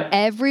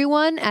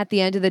 everyone at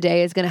the end of the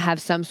day is going to have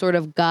some sort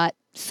of gut,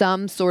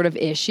 some sort of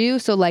issue.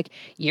 So like,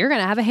 you're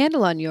going to have a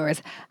handle on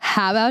yours.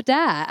 How about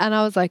that? And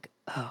I was like,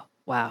 oh,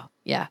 wow.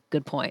 Yeah,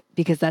 good point.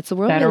 Because that's the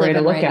world better we way live to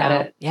in look right at now.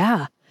 it.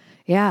 Yeah.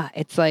 Yeah.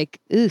 It's like,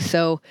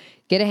 so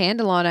get a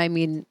handle on, I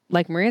mean,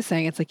 like Maria's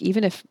saying, it's like,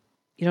 even if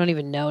you don't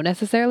even know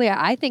necessarily,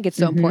 I think it's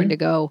so important to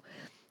go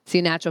see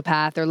a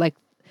naturopath, or like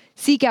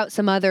seek out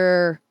some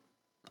other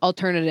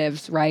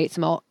alternatives, right?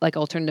 Some like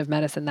alternative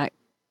medicine that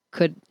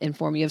could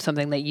inform you of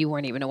something that you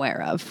weren't even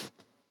aware of.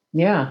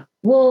 Yeah.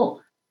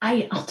 Well,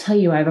 I'll tell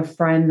you, I have a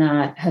friend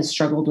that has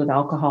struggled with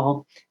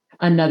alcohol.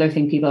 Another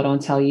thing people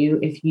don't tell you,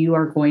 if you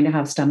are going to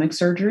have stomach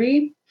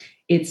surgery,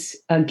 it's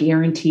a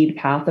guaranteed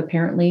path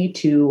apparently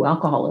to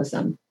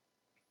alcoholism,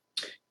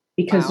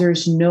 because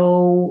there's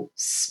no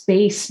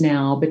space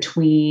now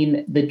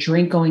between the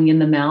drink going in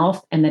the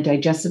mouth and the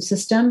digestive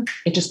system.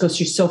 It just goes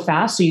through so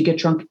fast. So you get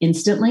drunk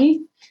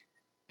instantly.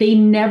 They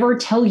never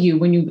tell you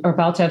when you are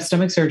about to have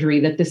stomach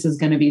surgery that this is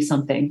going to be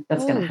something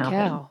that's going to happen.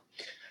 Cow.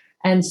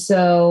 And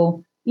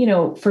so,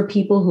 for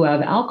people who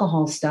have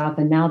alcohol stuff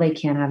and now they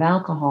can't have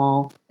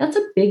alcohol, that's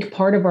a big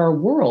part of our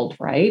world,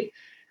 right?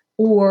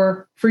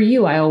 Or for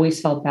you, I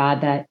always felt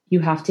bad that you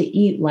have to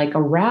eat like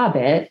a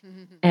rabbit,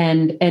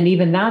 and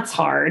even that's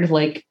hard.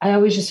 Like I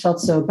always just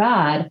felt so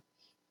bad.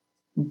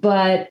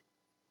 But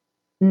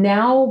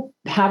now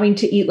having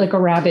to eat like a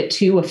rabbit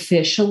too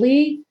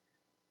officially,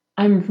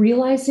 I'm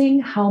realizing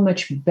how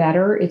much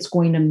better it's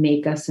going to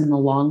make us in the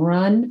long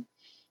run.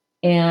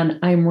 And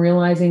I'm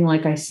realizing,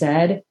 like I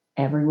said,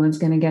 everyone's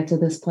going to get to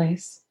this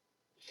place.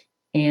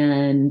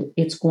 And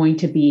it's going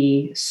to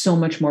be so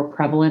much more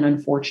prevalent,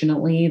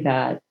 unfortunately,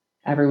 that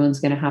everyone's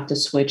going to have to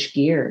switch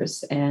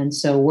gears. And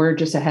so we're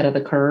just ahead of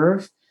the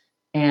curve,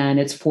 and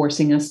it's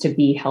forcing us to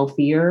be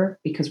healthier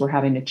because we're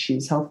having to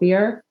choose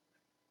healthier.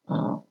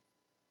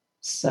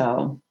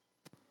 So.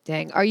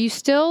 Dang. Are you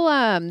still,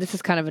 this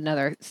is kind of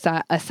another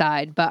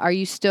aside, but are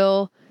you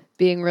still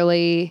being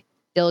really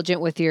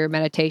diligent with your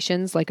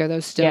meditations? Like, are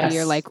those still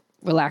your like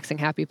relaxing,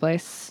 happy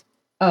place?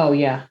 Oh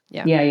yeah.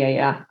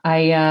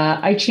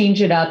 I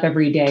change it up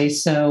every day.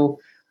 So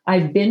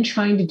I've been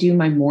trying to do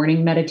my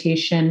morning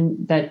meditation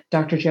that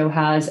Dr. Joe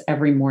has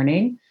every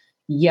morning.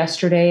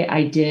 Yesterday,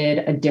 I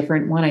did a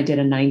different one. I did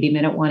a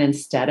 90-minute one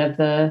instead of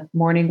the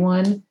morning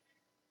one.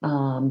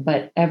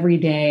 But every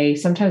day,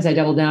 sometimes I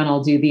double down.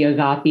 I'll do the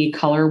Agape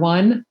color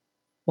one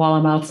while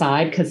I'm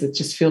outside because it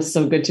just feels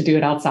so good to do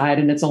it outside.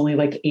 And it's only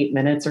like 8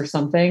 minutes or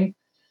something.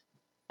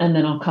 And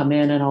then I'll come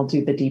in and I'll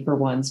do the deeper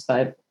ones.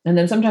 And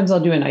then sometimes I'll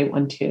do a night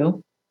one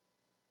too.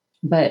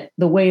 But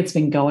the way it's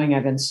been going,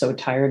 I've been so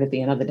tired at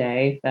the end of the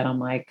day that I'm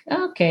like,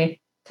 okay,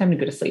 time to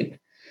go to sleep.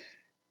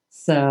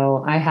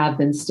 So I have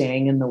been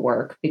staying in the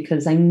work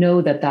because I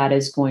know that that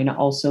is going to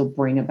also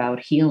bring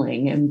about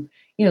healing. And,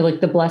 you know, like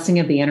the Blessing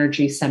of the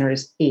Energy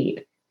Centers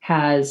 8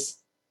 has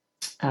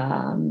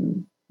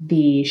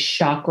the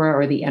chakra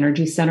or the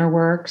energy center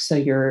work. So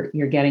you're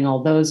getting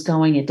all those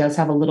going. It does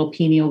have a little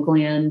pineal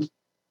gland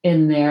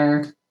in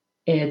there.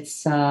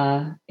 It's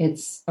a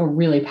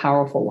really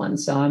powerful one.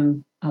 So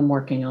I'm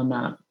working on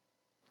that.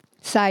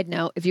 Side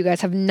note, if you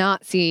guys have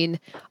not seen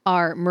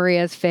our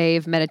Maria's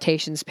Fave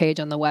meditations page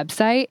on the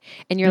website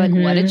and you're like,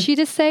 what did she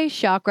just say?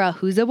 Chakra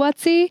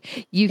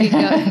Huzawatsi?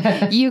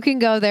 You can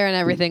go there and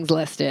everything's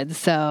listed.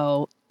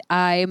 So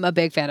I'm a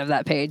big fan of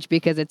that page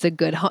because it's a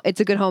good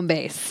home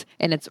base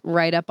and it's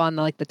right up on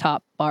the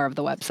top bar of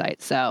the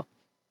website. So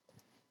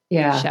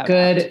yeah,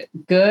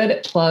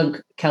 good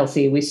plug,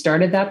 Kelsey. We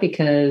started that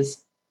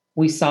because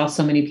we saw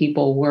so many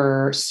people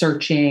were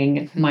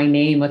searching my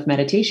name with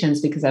meditations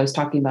because I was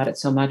talking about it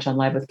so much on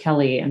Live with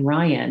Kelly and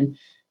Ryan.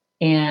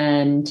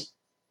 And,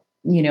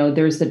 you know,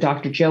 there's the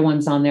Dr. Joe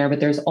ones on there,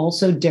 but there's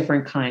also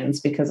different kinds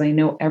because I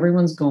know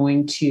everyone's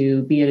going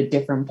to be at a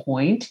different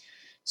point.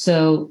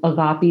 So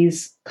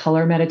Agape's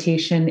color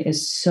meditation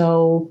is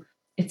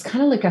it's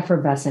kind of like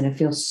effervescent. It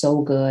feels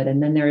so good.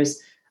 And then there's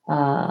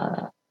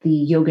the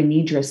Yoga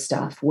Nidra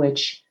stuff,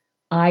 which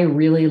I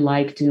really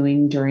like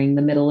doing during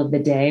the middle of the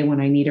day when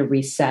I need a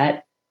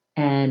reset,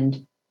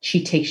 and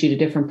she takes you to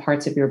different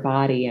parts of your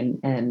body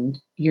and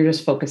you're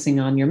just focusing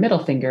on your middle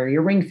finger,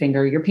 your ring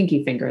finger, your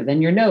pinky finger, then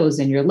your nose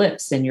and your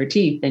lips and your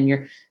teeth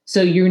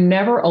so you're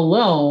never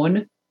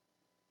alone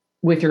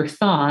with your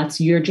thoughts.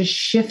 You're just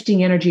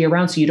shifting energy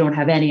around so you don't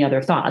have any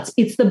other thoughts.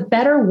 It's the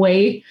better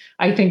way,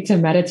 I think, to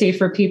meditate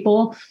for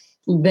people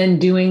than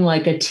doing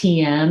like a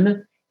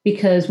TM.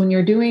 Because when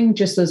you're doing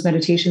just those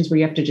meditations where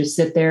you have to just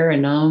sit there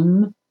and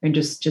and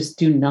just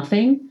do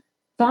nothing,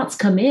 thoughts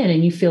come in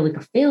and you feel like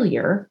a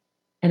failure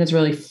and it's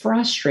really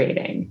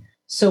frustrating.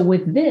 So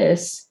with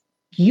this,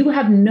 you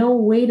have no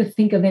way to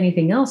think of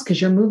anything else because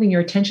you're moving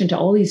your attention to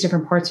all these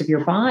different parts of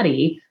your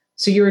body.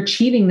 So you're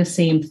achieving the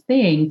same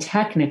thing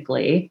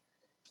technically,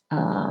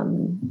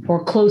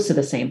 or close to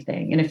the same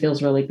thing. And it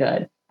feels really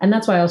good. And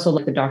that's why I also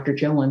like the Dr.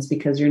 Joe ones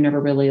because you're never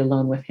really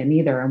alone with him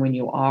either. And when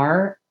you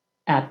are,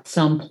 at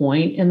some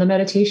point in the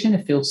meditation,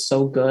 it feels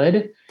so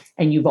good.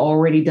 And you've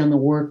already done the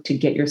work to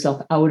get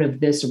yourself out of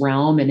this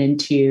realm and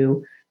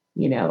into,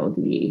 you know,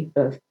 the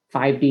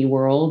 5D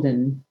world.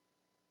 And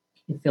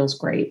it feels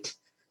great.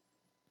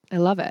 I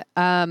love it.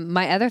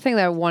 My other thing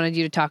that I wanted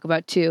you to talk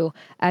about too,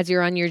 as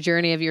you're on your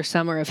journey of your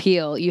summer of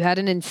heal, you had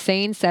an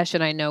insane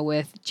session, I know,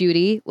 with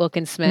Judy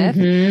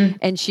Wilkins-Smith,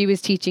 and she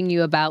was teaching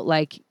you about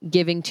like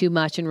giving too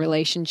much in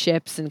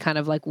relationships and kind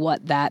of like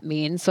what that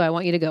means. So I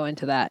want you to go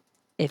into that.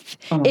 If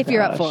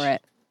you're up for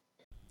it.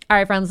 All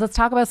right, friends, let's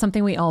talk about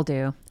something we all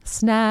do.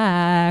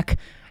 Snack.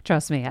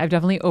 Trust me, I've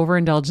definitely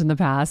overindulged in the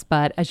past,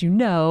 but as you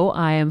know,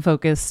 I am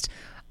focused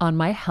on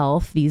my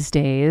health these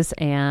days.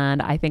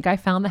 And I think I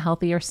found the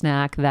healthier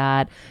snack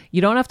that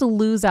you don't have to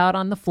lose out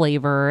on the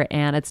flavor.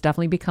 And it's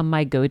definitely become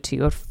my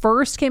go-to. It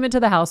first came into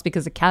the house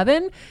because of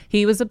Kevin.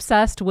 He was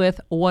obsessed with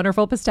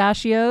Wonderful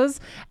Pistachios.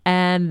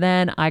 And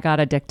then I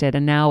got addicted.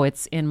 And now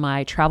it's in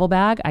my travel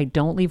bag. I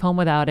don't leave home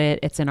without it.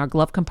 It's in our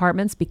glove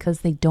compartments because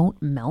they don't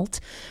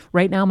melt.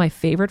 Right now, my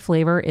favorite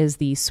flavor is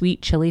the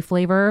sweet chili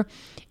flavor.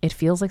 It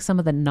feels like some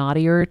of the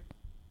naughtier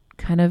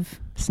kind of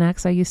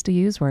snacks I used to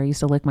use where I used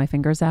to lick my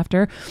fingers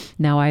after.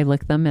 Now I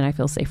lick them and I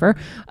feel safer.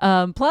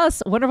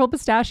 Plus, Wonderful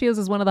Pistachios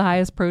is one of the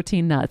highest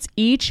protein nuts.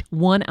 Each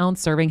 1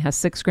 ounce serving has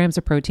 6 grams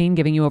of protein,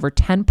 giving you over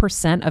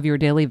 10% of your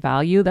daily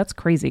value. That's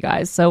crazy,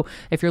 guys. So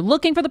if you're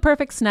looking for the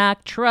perfect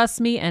snack, trust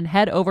me and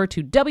head over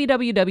to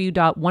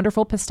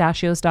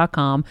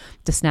www.wonderfulpistachios.com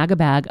to snag a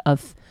bag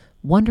of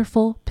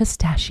Wonderful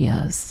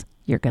Pistachios.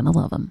 You're going to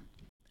love them.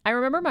 I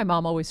remember my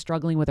mom always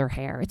struggling with her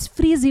hair. It's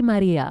Frizi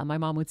Maria, my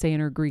mom would say in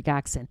her Greek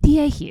accent.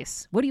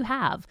 Diehis, what do you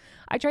have?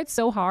 I tried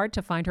so hard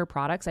to find her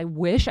products. I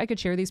wish I could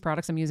share these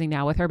products I'm using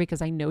now with her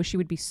because I know she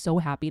would be so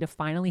happy to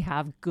finally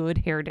have good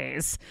hair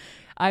days.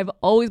 I've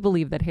always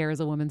believed that hair is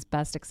a woman's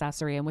best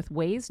accessory, and with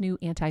Ouai's new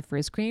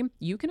anti-frizz cream,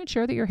 you can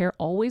ensure that your hair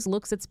always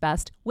looks its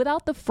best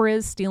without the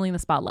frizz stealing the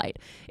spotlight.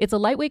 It's a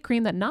lightweight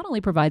cream that not only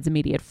provides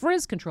immediate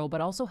frizz control, but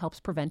also helps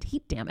prevent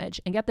heat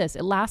damage. And get this,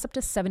 it lasts up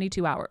to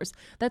 72 hours.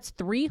 That's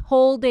 3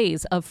 whole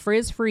days of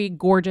frizz-free,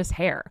 gorgeous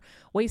hair.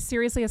 Ouai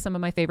seriously has some of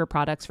my favorite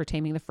products for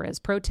taming the frizz.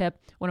 Pro tip,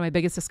 one of my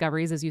biggest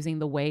discoveries is using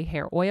the Ouai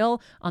hair oil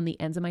on the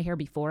ends of my hair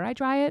before I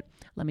dry it.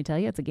 Let me tell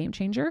you, it's a game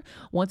changer.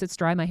 Once it's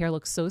dry, my hair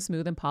looks so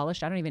smooth and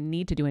polished, I don't even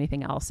need to do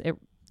anything else. It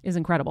is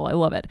incredible. I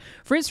love it.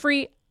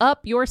 Frizz-free, up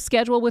your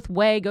schedule with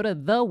Ouai. Go to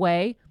the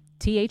Ouai,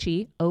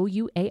 TheOuai.com,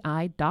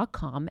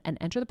 and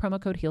enter the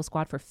promo code Heal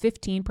Squad for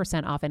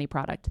 15% off any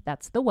product.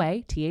 That's the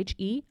Ouai,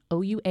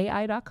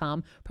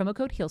 TheOuai.com, promo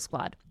code Heal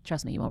Squad.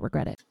 Trust me, you won't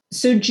regret it.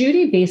 So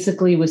Judy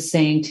basically was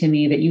saying to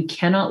me that you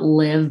cannot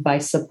live by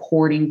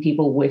supporting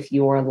people with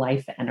your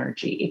life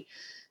energy.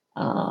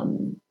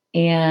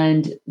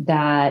 And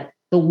that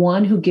the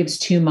one who gives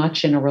too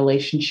much in a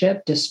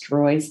relationship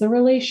destroys the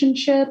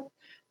relationship,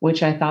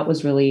 which I thought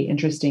was really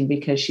interesting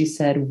because she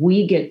said,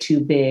 we get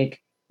too big,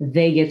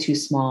 they get too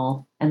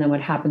small. And then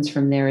what happens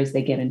from there is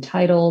they get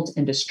entitled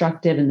and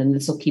destructive. And then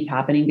this will keep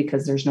happening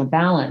because there's no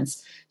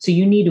balance. So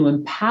you need to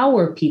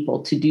empower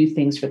people to do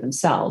things for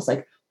themselves.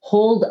 Like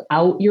hold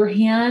out your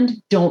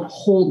hand, don't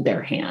hold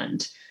their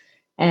hand.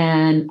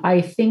 And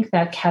I think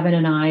that Kevin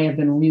and I have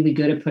been really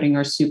good at putting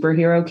our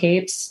superhero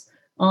capes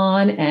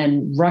on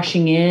and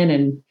rushing in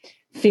and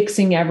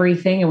fixing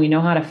everything. And we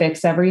know how to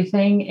fix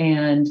everything.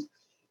 And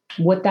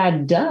what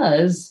that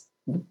does,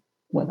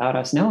 without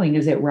us knowing,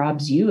 is it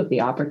robs you of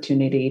the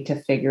opportunity to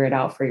figure it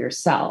out for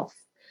yourself.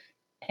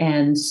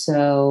 And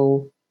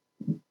so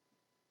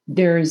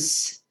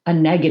there's a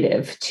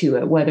negative to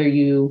it, whether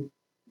you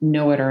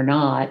know it or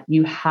not.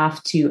 You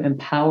have to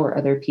empower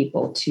other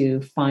people to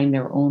find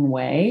their own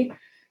way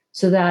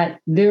so that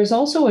there's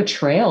also a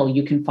trail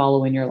you can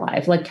follow in your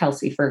life. Like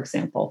Kelsey, for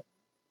example.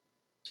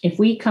 If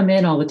we come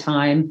in all the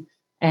time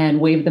and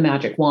wave the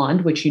magic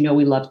wand, which you know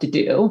we love to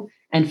do,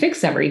 and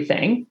fix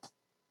everything,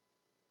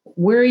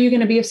 where are you going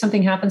to be if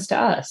something happens to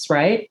us,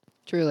 right?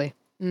 Truly.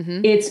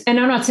 Mm-hmm. And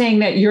I'm not saying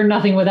that you're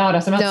nothing without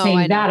us. I'm not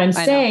saying that. I'm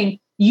saying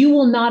you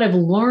will not have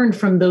learned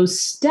from those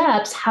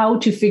steps how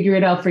to figure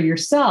it out for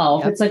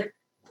yourself. Yep.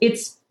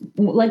 It's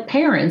like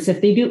parents,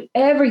 if they do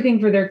everything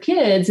for their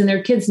kids and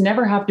their kids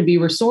never have to be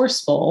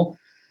resourceful.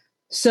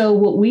 So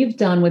what we've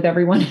done with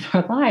everyone in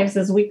our lives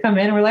is we come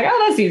in and we're like,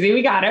 oh, that's easy.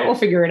 We got it. We'll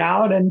figure it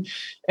out. And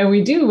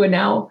we do. And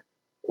now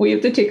we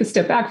have to take a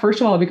step back,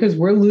 first of all, because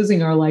we're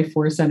losing our life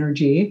force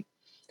energy.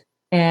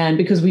 And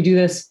because we do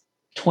this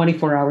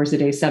 24 hours a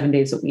day, 7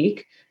 days a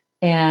week.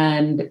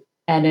 And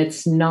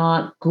it's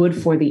not good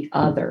for the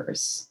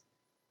others.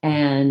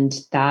 And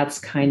that's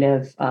kind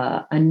of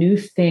a new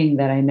thing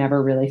that I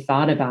never really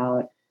thought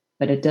about,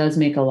 but it does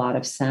make a lot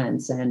of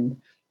sense. And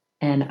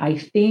I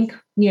think,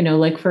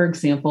 like, for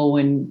example,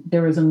 when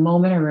there was a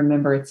moment I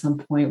remember at some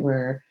point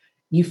where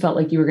you felt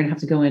like you were going to have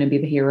to go in and be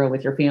the hero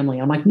with your family.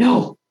 I'm like,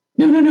 no.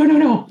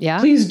 Yeah.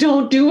 Please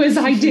don't do as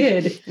I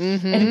did.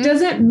 Mm-hmm. And it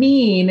doesn't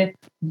mean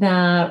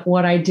that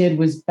what I did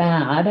was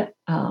bad,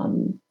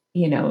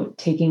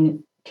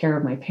 taking care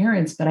of my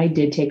parents, but I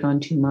did take on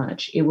too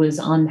much. It was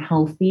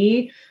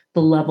unhealthy,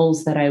 the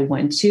levels that I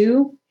went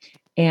to,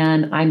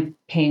 and I'm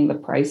paying the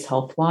price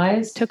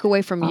health-wise. Took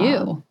away from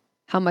you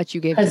how much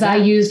you gave. Because I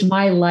used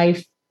my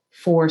life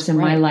force and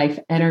my life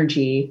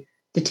energy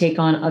to take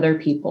on other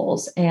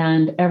people's,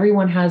 and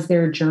everyone has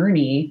their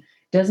journey.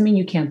 Doesn't mean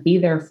you can't be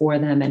there for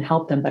them and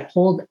help them, but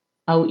hold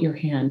out your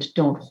hand.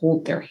 Don't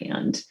hold their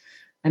hand.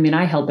 I mean,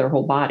 I held their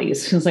whole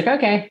bodies. It was like,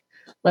 okay,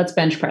 let's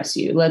bench press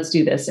you. Let's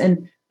do this.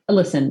 And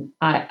listen,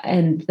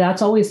 and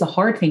that's always the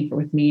hard thing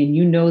with me.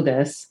 And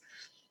this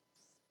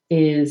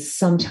is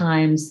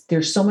sometimes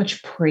there's so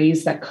much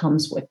praise that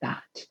comes with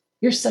that.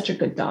 You're such a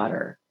good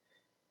daughter.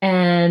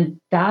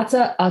 And that's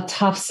a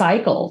tough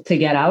cycle to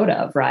get out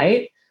of,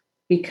 right?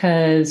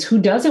 Because who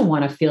doesn't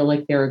want to feel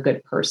like they're a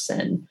good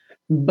person?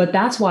 But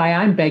that's why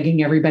I'm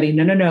begging everybody,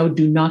 no,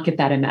 do not get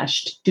that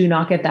enmeshed. Do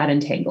not get that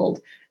entangled,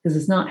 because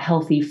it's not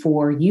healthy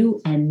for you.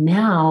 And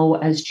now,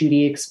 as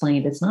Judy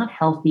explained, it's not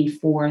healthy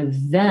for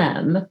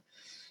them.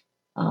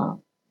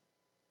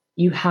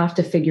 You have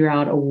to figure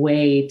out a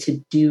way to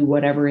do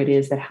whatever it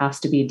is that has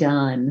to be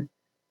done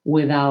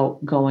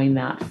without going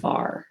that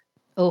far.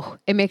 Oh,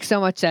 it makes so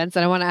much sense.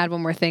 And I want to add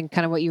one more thing,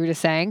 kind of what you were just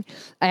saying.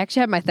 I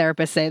actually had my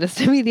therapist say this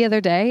to me the other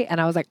day,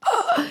 and I was like,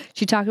 oh,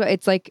 she talked about,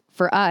 it's like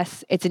for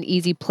us, it's an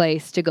easy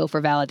place to go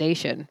for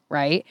validation,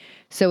 right?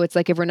 So it's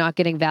like, if we're not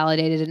getting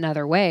validated in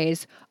other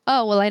ways,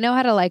 oh, well, I know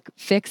how to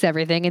fix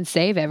everything and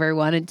save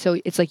everyone. And so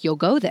it's like, you'll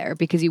go there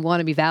because you want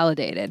to be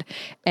validated.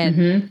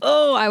 And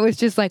I was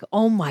just like,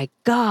 oh my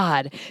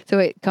God. So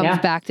it comes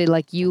back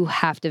to you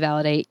have to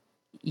validate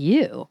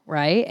you,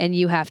 right? And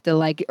you have to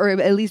like, or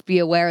at least be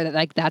aware that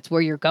like that's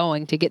where you're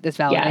going to get this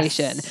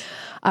validation. Yes.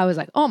 I was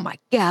like, oh my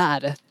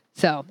God.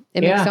 So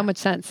it makes so much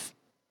sense.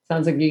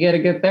 Sounds like you get a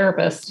good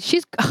therapist.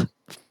 She's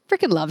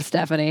freaking love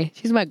Stephanie.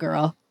 She's my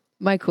girl,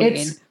 my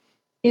queen.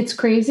 It's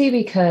crazy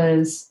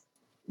because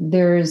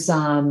there's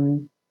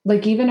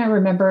like, even I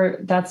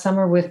remember that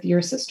summer with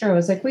your sister, I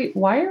was like, wait,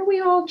 why are we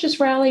all just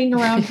rallying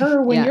around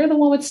her when you're the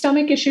one with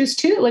stomach issues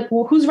too? Like,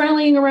 well, who's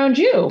rallying around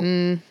you?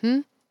 Mm-hmm.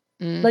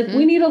 Mm-hmm. Like,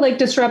 we need to like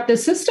disrupt the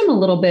system a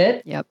little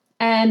bit. Yep.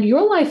 And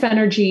your life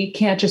energy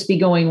can't just be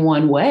going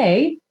one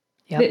way.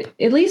 Yep.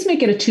 At least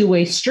make it a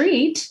two-way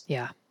street.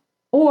 Yeah.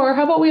 Or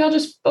how about we all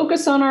just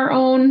focus on our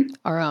own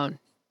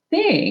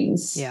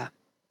things? Yeah.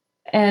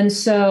 And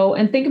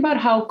think about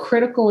how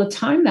critical a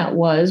time that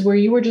was where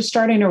you were just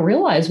starting to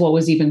realize what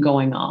was even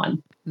going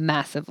on.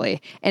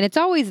 Massively. And it's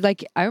always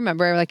like, I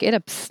remember like it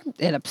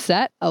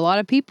upset a lot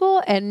of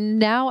people and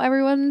now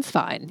everyone's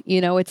fine. You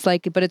know, it's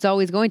like, but it's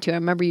always going to. I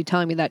remember you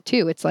telling me that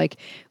too. It's like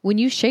when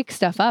you shake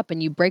stuff up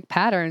and you break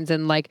patterns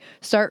and like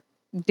start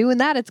doing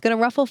that, it's going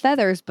to ruffle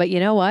feathers. But you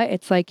know what?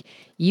 It's like,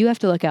 you have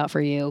to look out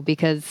for you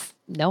because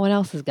no one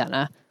else is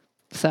gonna.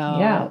 So,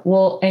 yeah.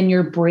 Well, and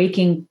you're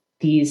breaking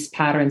these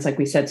patterns, like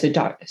we said.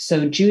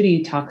 So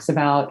Judy talks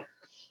about,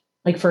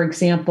 like, for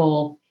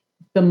example,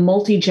 the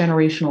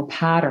multi-generational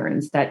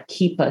patterns that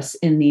keep us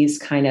in these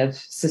kind of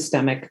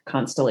systemic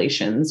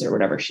constellations or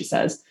whatever she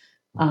says.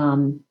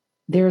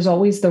 There's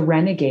always the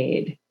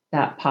renegade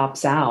that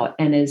pops out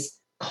and is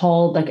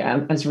called, like, I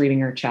was reading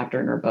her chapter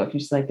in her book,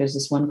 and she's like, there's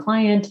this one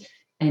client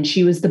and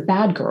she was the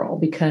bad girl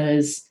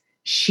because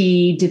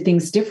she did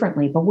things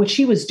differently. But what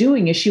she was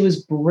doing is she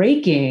was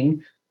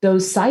breaking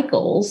those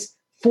cycles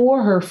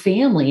for her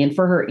family and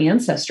for her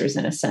ancestors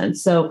in a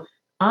sense. So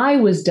I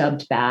was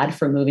dubbed bad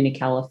for moving to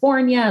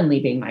California and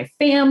leaving my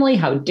family.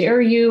 How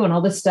dare you? And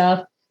all this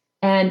stuff.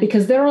 And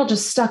because they're all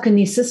just stuck in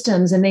these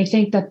systems and they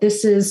think that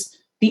this is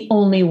the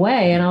only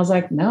way. And I was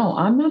like, no,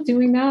 I'm not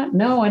doing that.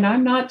 No, and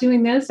I'm not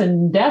doing this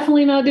and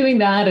definitely not doing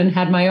that. And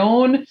had my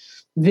own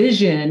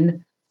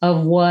vision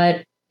of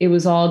what it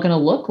was all going to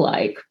look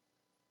like.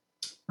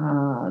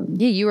 Yeah,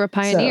 you were a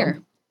pioneer.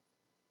 So,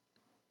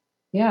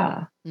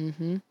 yeah.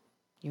 Mm-hmm.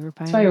 You were a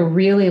pioneer. So I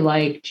really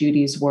like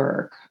Judy's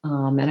work.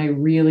 And I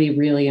really,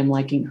 really am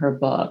liking her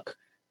book,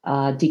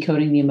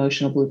 Decoding the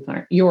Emotional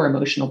Blueprint, Your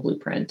Emotional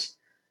Blueprint.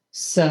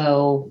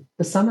 So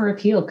the Summer of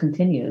Heal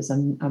continues.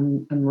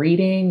 I'm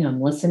reading,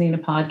 I'm listening to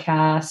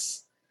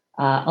podcasts.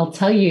 I'll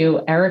tell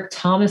you, Eric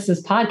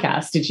Thomas's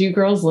podcast. Did you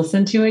girls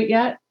listen to it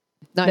yet?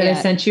 Not yet.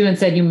 I sent you and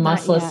said you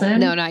must listen?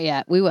 No, not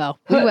yet. We will.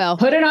 We will.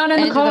 Put it on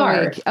in the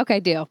car. Okay,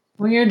 deal.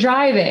 When you're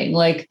driving,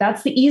 like,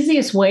 that's the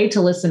easiest way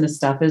to listen to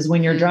stuff is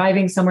when you're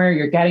driving somewhere,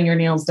 you're getting your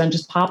nails done,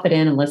 just pop it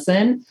in and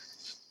listen.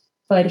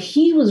 But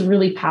he was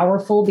really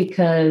powerful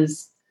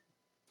because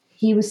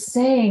he was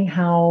saying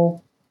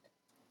how,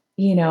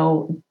 you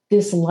know,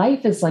 this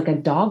life is like a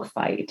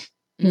dogfight.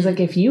 He's like,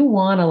 if you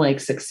want to like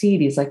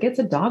succeed, he's like, it's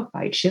a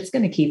dogfight. Shit's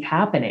going to keep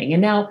happening.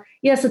 And now,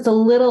 yes, it's a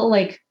little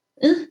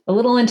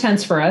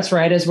intense for us,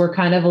 right? As we're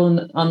kind of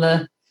on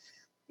the,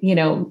 you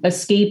know,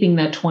 escaping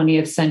that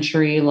 20th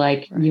century,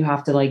 like you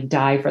have to like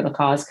die for the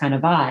cause kind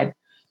of vibe.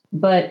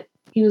 But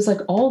he was like,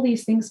 all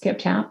these things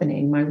kept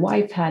happening. My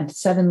wife had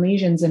 7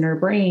 lesions in her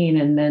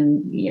brain. And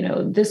then, you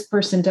know, this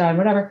person died,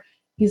 whatever.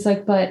 He's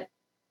like, but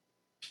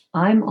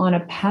I'm on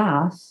a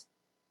path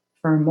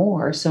for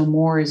more. So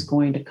more is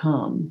going to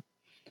come.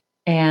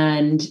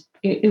 And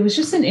it was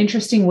just an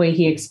interesting way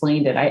he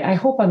explained it. I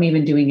hope I'm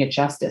even doing it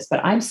justice,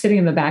 but I'm sitting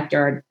in the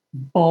backyard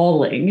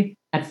bawling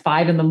at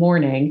 5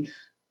 a.m.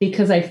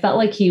 because I felt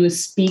like he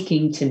was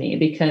speaking to me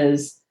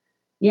because,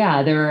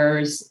 yeah,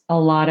 there's a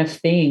lot of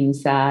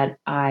things that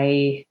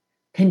I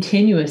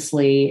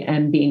continuously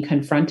am being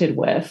confronted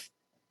with,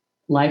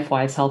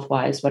 life-wise,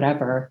 health-wise,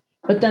 whatever.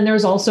 But then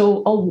there's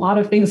also a lot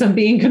of things I'm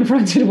being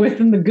confronted with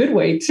in the good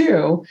way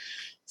too.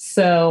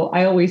 So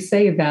I always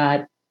say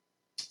that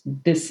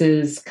this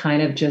is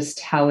kind of just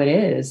how it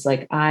is.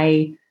 Like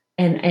and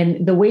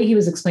the way he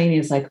was explaining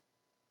is like,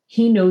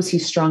 he knows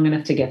he's strong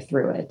enough to get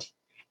through it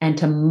and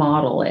to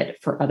model it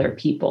for other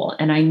people.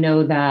 And I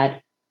know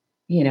that,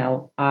 you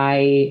know,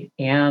 I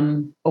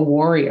am a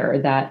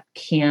warrior that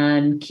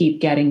can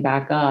keep getting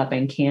back up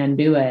and can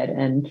do it.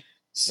 And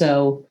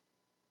so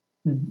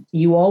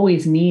you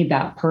always need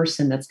that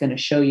person that's going to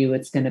show you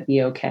it's going to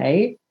be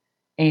okay.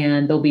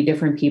 And there'll be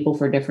different people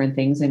for different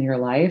things in your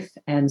life.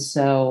 And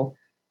so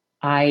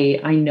I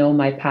know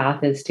my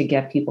path is to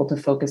get people to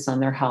focus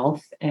on their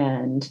health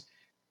and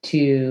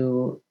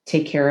to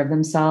take care of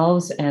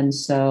themselves. And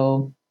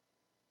so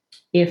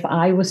if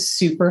I was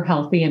super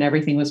healthy and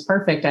everything was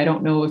perfect, I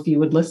don't know if you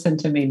would listen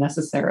to me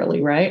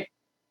necessarily, right?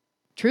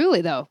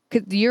 Truly, though,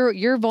 because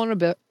your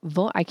vulnerability,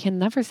 I can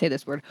never say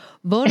this word,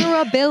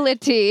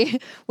 vulnerability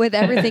with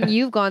everything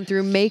you've gone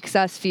through makes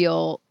us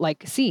feel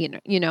like seen.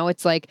 You know,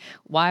 it's like,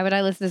 why would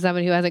I listen to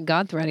someone who hasn't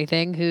gone through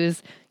anything,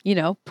 who's, you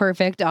know,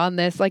 perfect on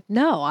this? Like,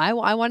 no,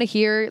 I want to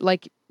hear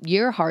like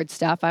your hard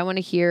stuff. I want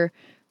to hear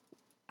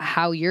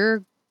how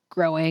you're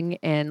growing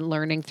and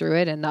learning through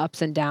it and the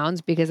ups and downs,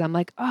 because I'm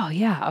like, oh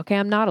yeah, okay,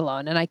 I'm not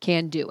alone and I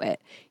can do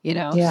it,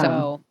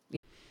 So.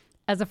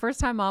 As a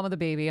first-time mom with a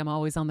baby, I'm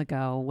always on the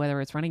go,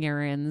 whether it's running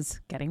errands,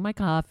 getting my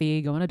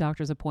coffee, going to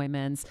doctor's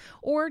appointments,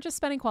 or just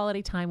spending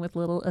quality time with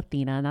little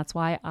Athena. And that's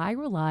why I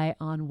rely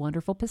on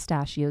Wonderful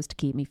Pistachios to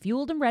keep me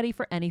fueled and ready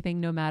for anything,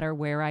 no matter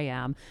where I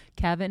am.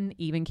 Kevin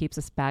even keeps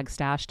a bag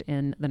stashed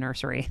in the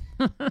nursery.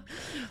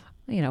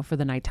 For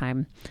the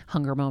nighttime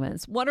hunger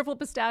moments. Wonderful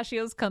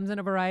Pistachios comes in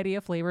a variety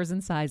of flavors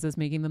and sizes,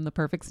 making them the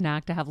perfect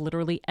snack to have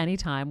literally any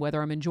time, whether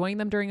I'm enjoying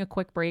them during a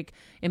quick break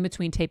in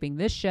between taping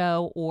this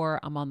show or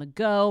I'm on the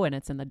go and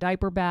it's in the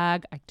diaper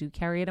bag. I do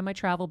carry it in my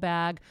travel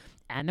bag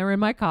and they're in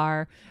my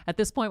car. At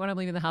this point, when I'm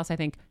leaving the house, I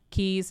think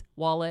keys,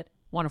 wallet,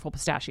 Wonderful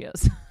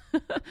Pistachios.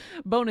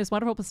 Bonus,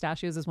 Wonderful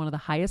Pistachios is one of the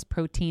highest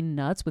protein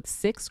nuts with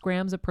 6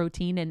 grams of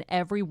protein in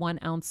every 1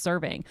 ounce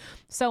serving.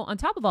 So on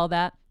top of all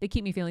that, they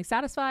keep me feeling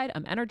satisfied.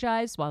 I'm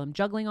energized while I'm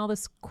juggling all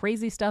this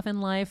crazy stuff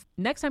in life.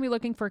 Next time you're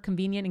looking for a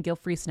convenient and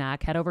guilt-free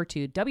snack, head over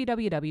to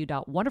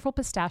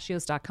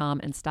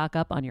www.wonderfulpistachios.com and stock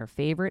up on your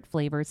favorite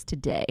flavors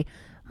today.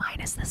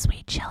 Minus the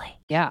sweet chili.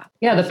 Yeah.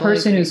 Yeah. The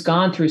person who's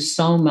gone through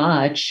so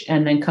much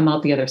and then come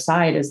out the other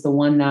side is the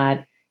one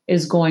that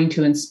is going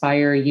to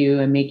inspire you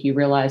and make you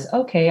realize,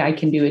 okay, I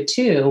can do it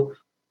too.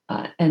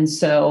 And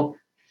so,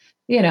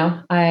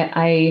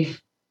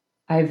 I've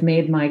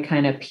made my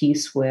kind of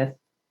peace with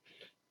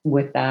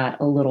that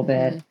a little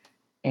bit.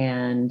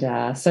 And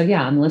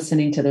I'm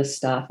listening to this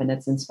stuff and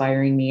it's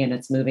inspiring me and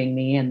it's moving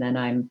me. And then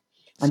I'm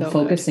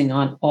focusing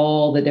on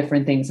all the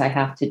different things I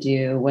have to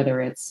do,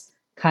 whether it's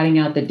cutting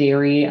out the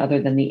dairy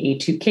other than the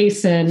A2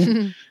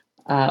 casein,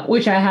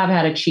 which I have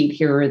had a cheat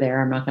here or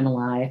there. I'm not going to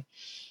lie.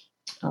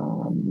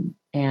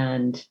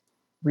 And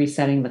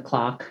resetting the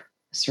clock,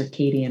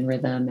 circadian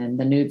rhythm, and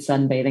the nude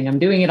sunbathing. I'm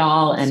doing it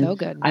all, and so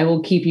good. I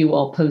will keep you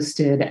all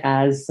posted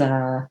as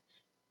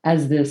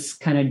this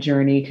kind of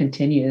journey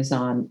continues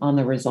on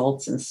the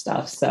results and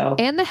stuff. So,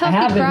 and the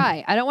healthy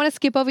cry. I don't want to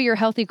skip over your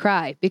healthy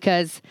cry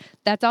because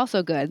that's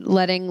also good.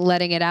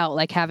 Letting it out,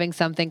 like having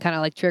something kind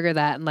of like trigger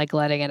that and like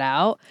letting it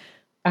out.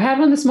 I had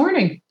one this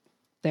morning.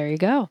 There you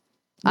go.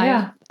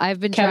 Yeah. I've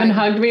been Kevin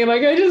hugged me. I'm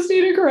like, I just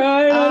need to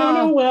cry. I don't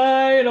know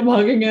why. And I'm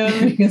hugging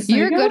him.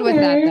 You're good with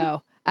that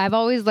though. I've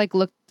always like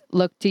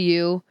looked to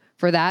you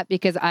for that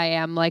because I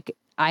am like,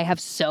 I have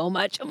so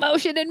much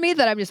emotion in me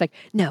that I'm just like,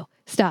 no,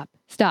 stop.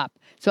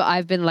 So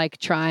I've been like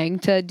trying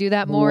to do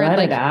that more and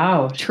like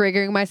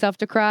triggering myself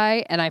to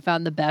cry. And I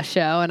found the best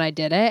show and I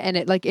did it. And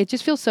it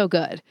just feels so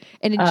good.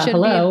 And it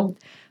shouldn't be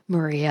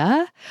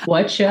Maria.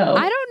 What show?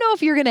 I don't know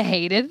if you're going to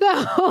hate it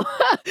though.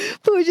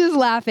 Who's just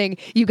laughing.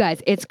 You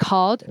guys, it's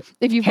called,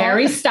 if you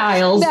Harry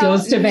Styles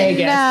goes to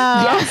Vegas. No.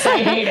 Yes,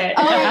 I hate it.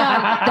 Oh my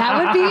God.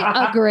 That would be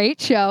a great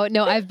show.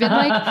 No, I've been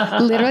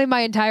like, literally my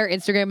entire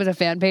Instagram is a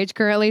fan page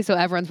currently. So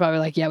everyone's probably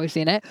like, yeah, we've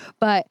seen it.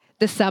 But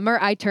The Summer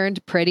I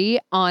Turned Pretty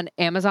on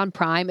Amazon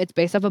Prime. It's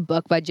based off a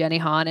book by Jenny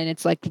Han. And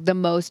it's like the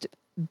most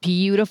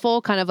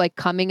beautiful kind of like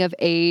coming of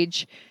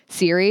age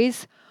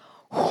series.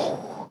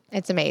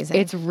 It's amazing.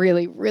 It's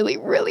really, really,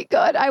 really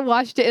good. I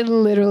watched it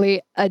in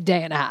literally a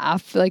day and a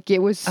half. Like it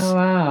was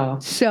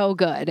so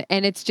good.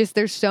 And it's just,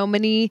 there's so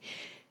many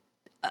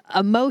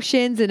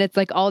emotions and it's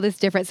like all this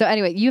different. So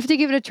anyway, you have to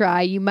give it a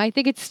try. You might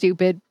think it's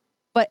stupid,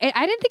 but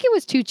I didn't think it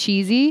was too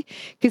cheesy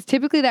because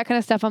typically that kind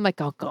of stuff, I'm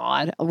like, oh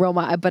God,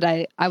 Roma. But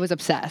I was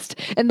obsessed.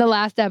 In the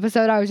last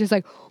episode, I was just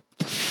like,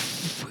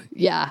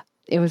 yeah,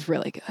 it was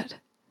really good.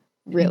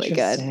 Really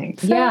good.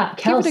 So, yeah.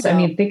 Kels, I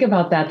mean, think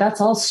about that. That's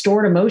all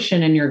stored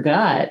emotion in your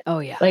gut. Oh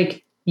yeah.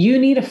 Like you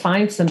need to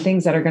find some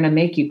things that are going to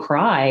make you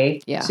cry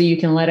so you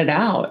can let it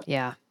out.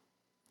 Yeah.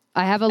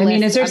 I have a list. I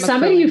mean, is there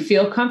somebody you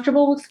feel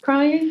comfortable with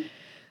crying?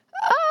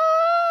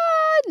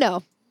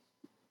 No.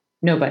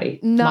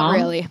 Nobody. Not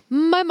really.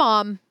 My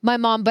mom,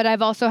 but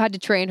I've also had to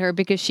train her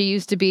because she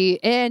used to be,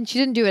 and she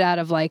didn't do it out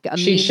of like a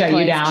she'd shut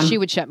you down. She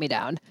would shut me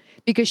down.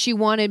 Because she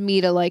wanted me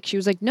to like, she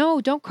was like,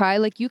 no, don't cry.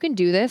 Like, you can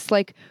do this.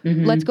 Like,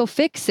 let's go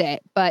fix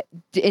it. But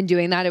in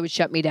doing that, it would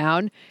shut me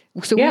down.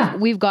 So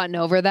we've gotten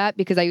over that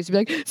because I used to be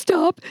like,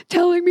 stop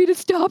telling me to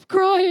stop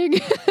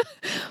crying.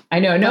 I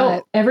know.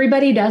 No,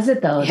 everybody does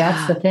it though. Yeah.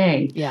 That's the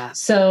thing. Yeah.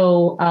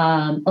 So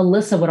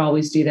Alyssa would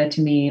always do that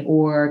to me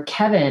or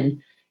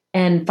Kevin.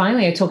 And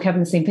finally, I told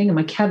Kevin the same thing. I'm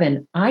like,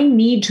 Kevin, I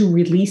need to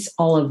release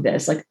all of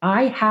this. Like,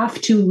 I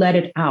have to let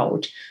it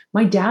out.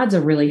 My dad's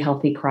a really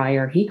healthy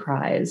crier. He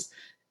cries.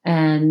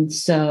 And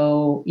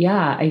so,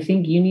 I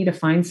think you need to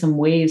find some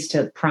ways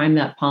to prime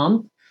that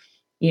pump,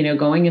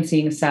 going and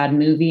seeing a sad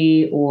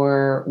movie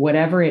or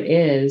whatever it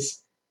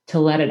is to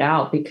let it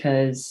out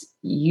because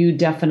you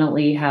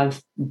definitely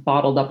have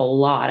bottled up a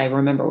lot. I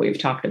remember we've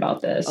talked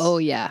about this. Oh,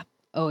 yeah.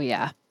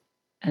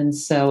 And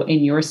so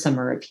in your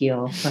summer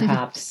appeal,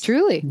 perhaps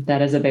truly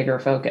that is a bigger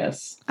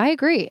focus. I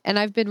agree. And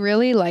I've been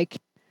really like,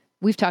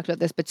 we've talked about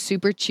this, but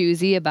super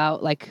choosy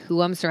about like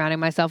who I'm surrounding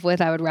myself with.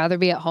 I would rather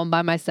be at home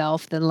by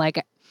myself than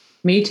like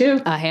me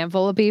too. A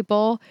handful of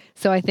people.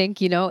 So I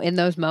think, in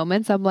those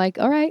moments, I'm like,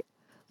 all right,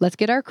 let's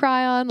get our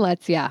cry on.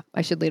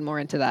 I should lean more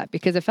into that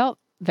because it felt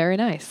very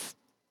nice.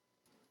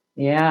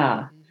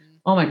 Yeah.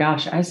 Oh my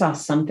gosh. I saw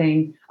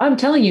something. I'm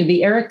telling you,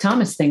 the Eric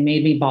Thomas thing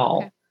made me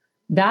bawl. Okay.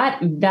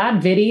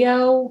 That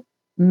video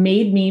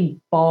made me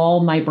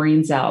bawl my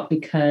brains out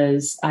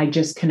because I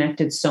just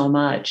connected so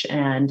much.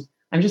 And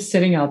I'm just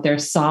sitting out there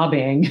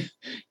sobbing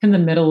in the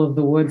middle of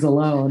the woods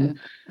alone.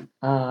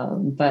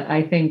 But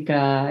I think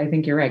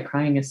you're right.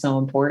 Crying is so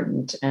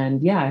important.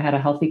 And yeah, I had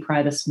a healthy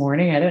cry this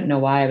morning. I didn't know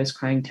why I was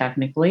crying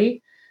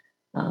technically.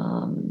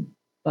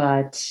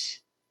 But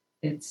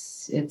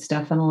it's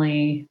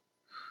definitely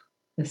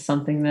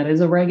something that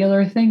is a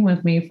regular thing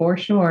with me for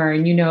sure.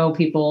 And,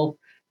 people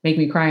make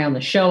me cry on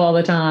the show all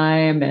the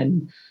time.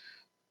 And,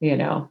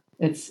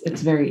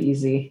 it's very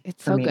easy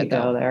it's for so me good, to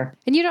go there.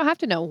 And you don't have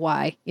to know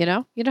why, you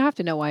don't have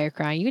to know why you're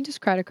crying. You can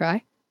just cry to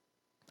cry.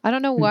 I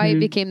don't know why it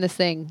became this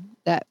thing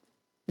that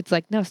it's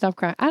like, no, stop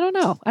crying. I don't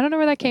know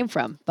where that came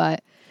from,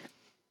 but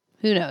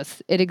who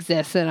knows? It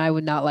exists and I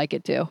would not like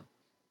it to.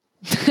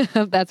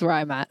 That's where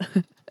I'm at.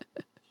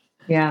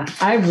 Yeah,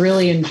 I've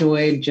really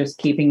enjoyed just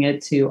keeping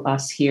it to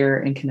us here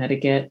in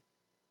Connecticut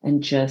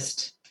and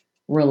just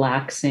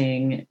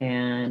relaxing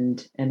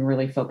and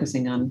really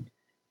focusing on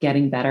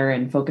getting better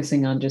and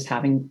focusing on just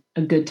having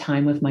a good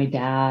time with my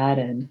dad.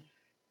 And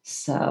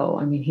so,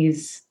 I mean,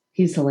 he's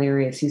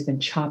hilarious. He's been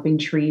chopping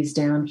trees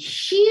down,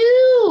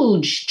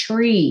 huge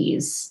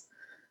trees.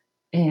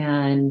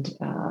 And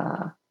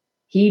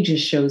he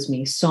just shows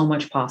me so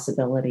much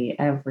possibility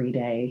every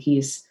day.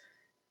 He's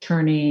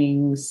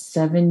turning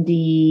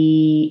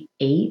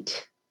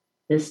 78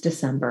 this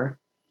December.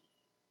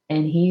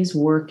 And he's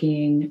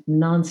working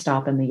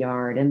nonstop in the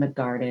yard, in the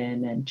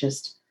garden, and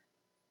just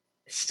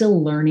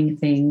still learning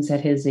things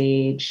at his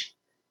age.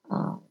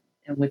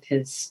 And with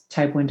his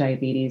type 1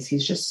 diabetes,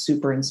 he's just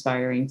super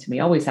inspiring to me,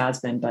 always has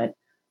been, but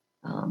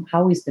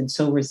how he's been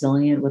so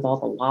resilient with all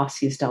the loss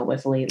he's dealt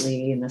with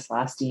lately in this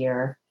last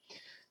year.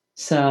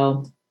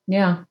 So,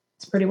 yeah.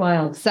 It's pretty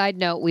wild. Side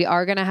note, we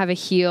are going to have a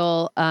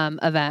heal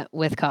event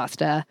with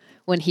Costa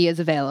when he is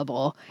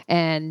available.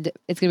 And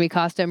it's going to be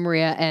Costa and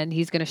Maria, and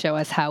he's going to show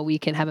us how we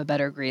can have a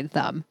better green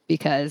thumb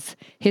because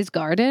his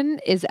garden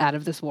is out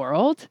of this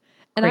world.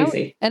 And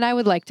crazy. I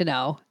would like to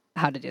know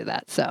how to do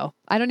that. So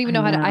I don't even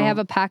know how to. I have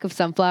a pack of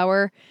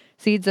sunflower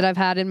seeds that I've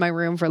had in my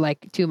room for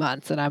like 2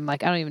 months. And I'm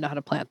like, I don't even know how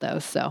to plant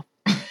those. So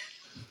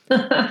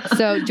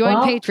join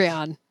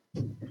Patreon.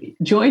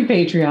 Join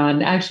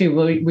Patreon.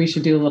 Actually, we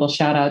should do a little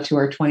shout out to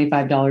our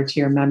 $25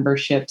 tier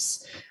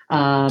memberships.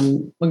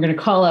 We're going to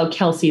call out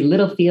Kelsey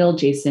Littlefield,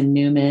 Jason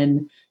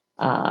Newman,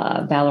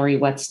 Valerie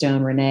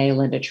Whetstone, Renee,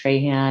 Linda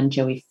Trahan,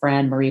 Joey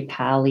Friend, Marie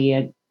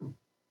Paliganoff,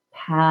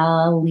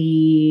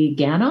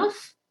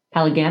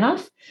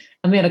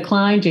 Amanda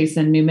Klein,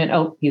 Jason Newman.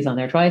 Oh, he's on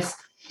there twice.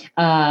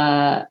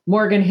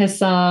 Morgan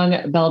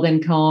Hissong,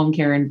 Belden Combe,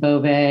 Karen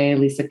Bove,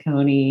 Lisa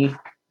Cooney,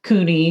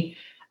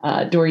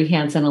 Dory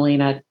Hansen,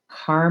 Elena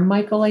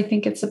Carmichael, I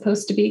think it's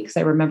supposed to be because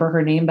I remember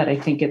her name, but I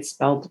think it's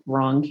spelled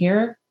wrong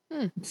here.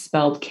 It's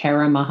spelled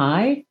Kara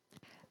Mahai.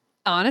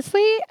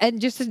 Honestly, and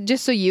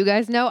just so you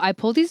guys know, I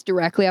pulled these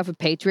directly off of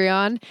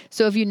Patreon.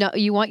 So if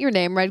you want your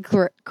name read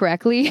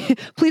correctly,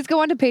 please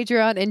go onto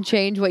Patreon and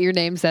change what your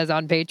name says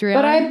on Patreon.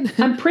 But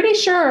I'm pretty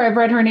sure I've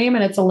read her name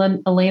and it's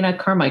Elena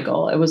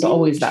Carmichael. It was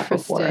always that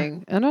before.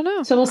 I don't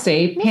know. So we'll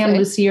see. Pam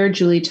Lucier,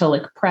 Julie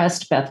Tolick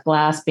Prest, Beth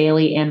Glass,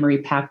 Bailey,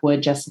 Anne-Marie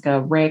Packwood, Jessica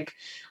Rick,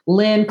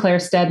 Lynn, Claire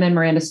Stedman,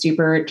 Miranda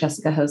Stupert,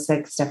 Jessica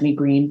Hosick, Stephanie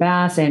Green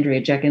Bass, Andrea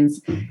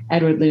Jenkins,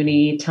 Edward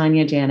Looney,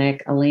 Tanya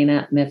Janik,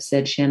 Elena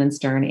Mifsud, Shannon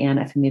Stern, Anne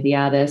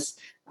Efimidiadis,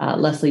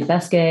 Leslie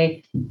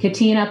Beske,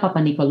 Katina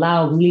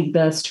Papanikolaou,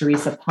 Ligdas,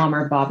 Teresa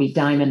Palmer, Bobby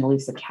Diamond,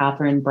 Lisa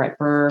Catherine, Brett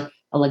Burr,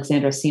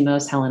 Alexandra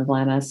Simos, Helen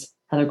Blamas,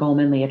 Heather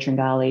Goldman, Leah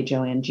Tringali,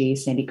 Joanne G,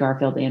 Sandy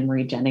Garfield,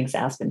 Anne-Marie Jennings,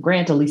 Aspen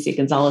Grant, Alicia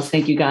Gonzalez.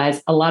 Thank you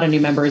guys. A lot of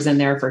new members in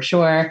there for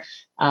sure.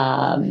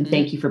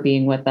 Thank you for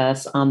being with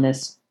us on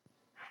this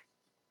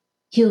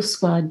Heal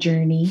Squad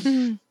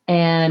journey.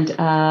 And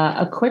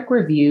a quick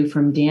review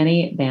from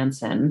Danny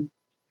Banson.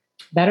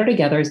 Better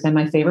Together has been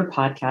my favorite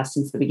podcast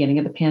since the beginning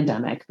of the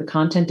pandemic. The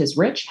content is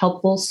rich,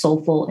 helpful,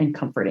 soulful, and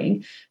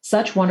comforting.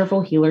 Such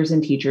wonderful healers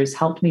and teachers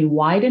helped me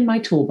widen my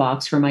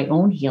toolbox for my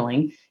own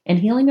healing and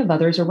healing of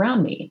others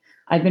around me.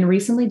 I've been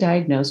recently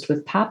diagnosed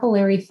with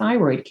papillary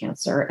thyroid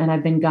cancer, and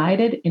I've been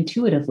guided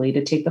intuitively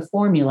to take the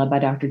formula by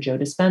Dr. Joe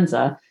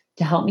Dispenza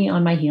to help me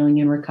on my healing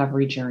and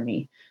recovery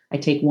journey. I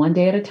take one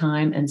day at a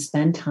time and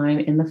spend time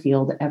in the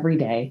field every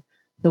day.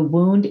 The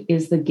wound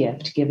is the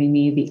gift, giving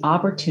me the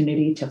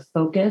opportunity to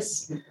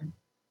focus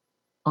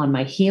on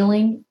my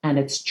healing, and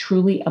it's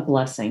truly a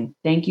blessing.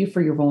 Thank you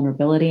for your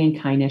vulnerability and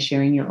kindness,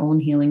 sharing your own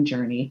healing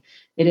journey.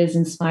 It is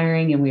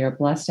inspiring, and we are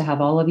blessed to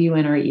have all of you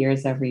in our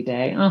ears every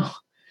day. Oh,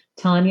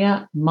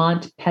 Tanya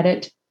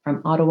Montpettit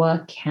from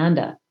Ottawa,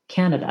 Canada.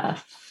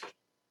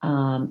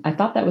 I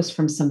thought that was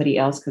from somebody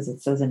else because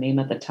it says a name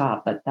at the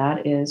top, but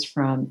that is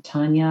from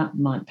Tanya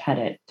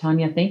Montpettit.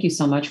 Tanya, thank you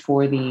so much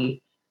for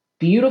the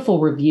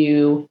beautiful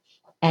review.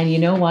 And you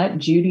know what?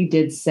 Judy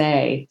did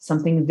say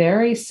something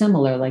very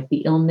similar, like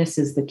the illness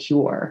is the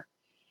cure.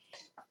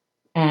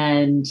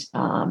 And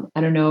I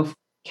don't know if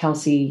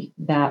Kelsey,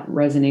 that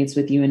resonates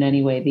with you in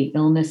any way. The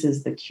illness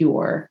is the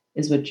cure,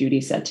 is what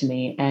Judy said to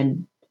me.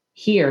 And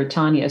here,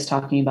 Tanya is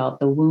talking about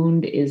the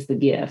wound is the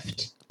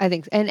gift. I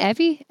think, and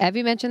Evie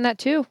mentioned that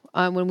too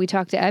when we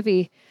talked to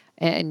Evie.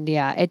 And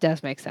yeah, it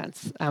does make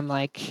sense. I'm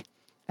like,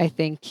 I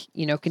think,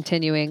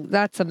 continuing,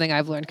 that's something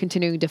I've learned,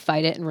 continuing to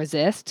fight it and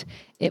resist,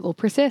 it will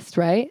persist,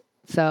 right?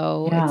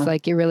 So It's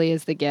like, it really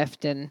is the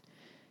gift and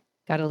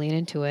got to lean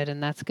into it.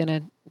 And it's going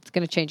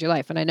to change your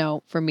life. And I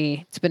know for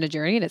me, it's been a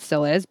journey and it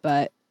still is,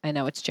 but I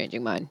know it's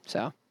changing mine.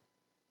 So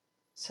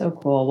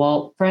cool.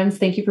 Well, friends,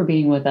 thank you for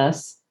being with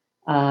us.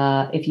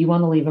 If you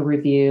want to leave a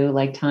review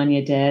like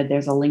Tanya did,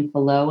 there's a link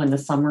below in the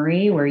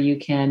summary where you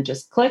can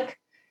just click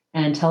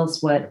and tell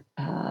us what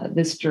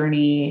this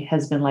journey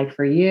has been like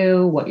for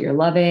you, what you're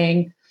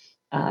loving.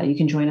 You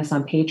can join us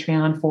on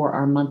Patreon for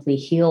our monthly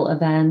Heal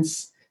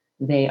events.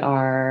 They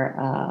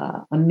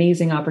are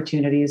amazing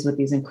opportunities with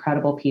these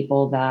incredible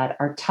people that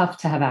are tough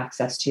to have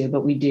access to,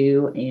 but we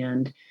do,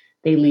 and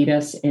they lead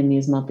us in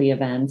these monthly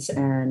events.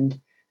 And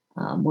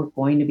we're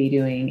going to be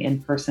doing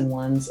in-person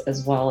ones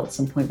as well at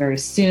some point very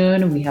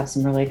soon. We have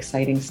some really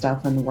exciting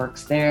stuff in the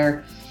works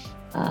there.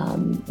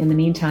 In the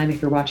meantime,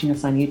 if you're watching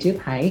us on YouTube,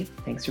 hi,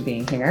 thanks for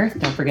being here.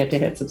 Don't forget to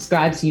hit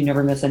subscribe so you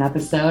never miss an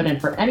episode.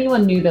 And for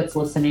anyone new that's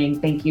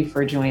listening, thank you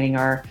for joining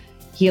our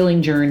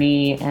healing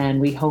journey. And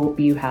we hope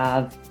you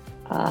have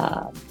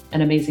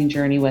an amazing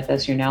journey with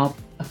us. You're now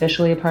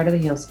officially a part of the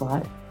Heal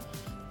Squad.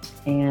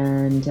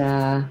 And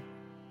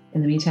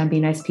in the meantime, be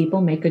nice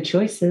people, make good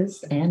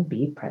choices, and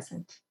be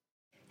present.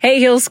 Hey,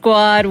 Heal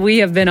Squad, we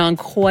have been on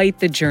quite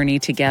the journey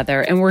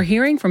together, and we're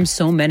hearing from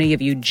so many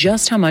of you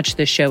just how much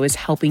this show is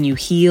helping you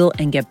heal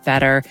and get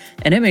better,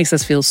 and it makes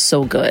us feel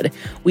so good.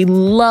 We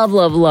love,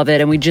 love, love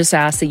it, and we just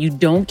ask that you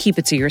don't keep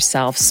it to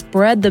yourself.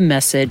 Spread the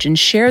message and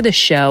share the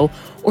show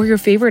or your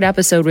favorite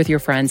episode with your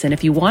friends. And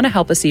if you want to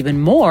help us even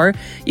more,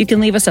 you can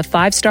leave us a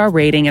 5-star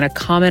rating and a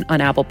comment on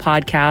Apple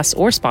Podcasts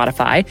or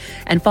Spotify,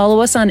 and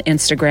follow us on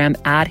Instagram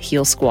at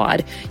Heal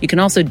Squad. You can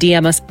also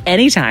DM us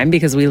anytime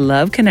because we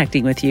love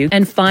connecting with you.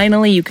 And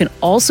finally, you can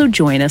also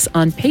join us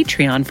on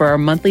Patreon for our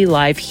monthly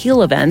live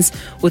heal events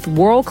with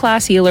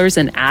world-class healers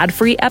and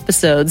ad-free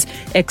episodes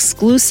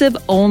exclusive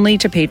only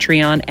to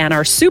Patreon and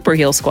our Super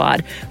Heal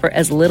Squad for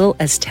as little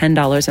as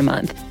 $10 a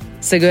month.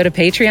 So go to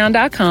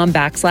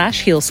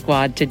patreon.com/Heal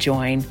Squad to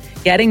join.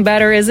 Getting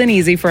better isn't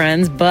easy,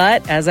 friends,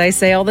 but as I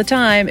say all the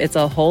time, it's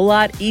a whole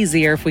lot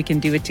easier if we can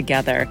do it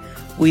together.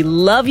 We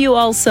love you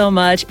all so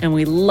much, and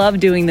we love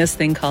doing this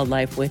thing called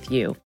life with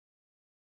you.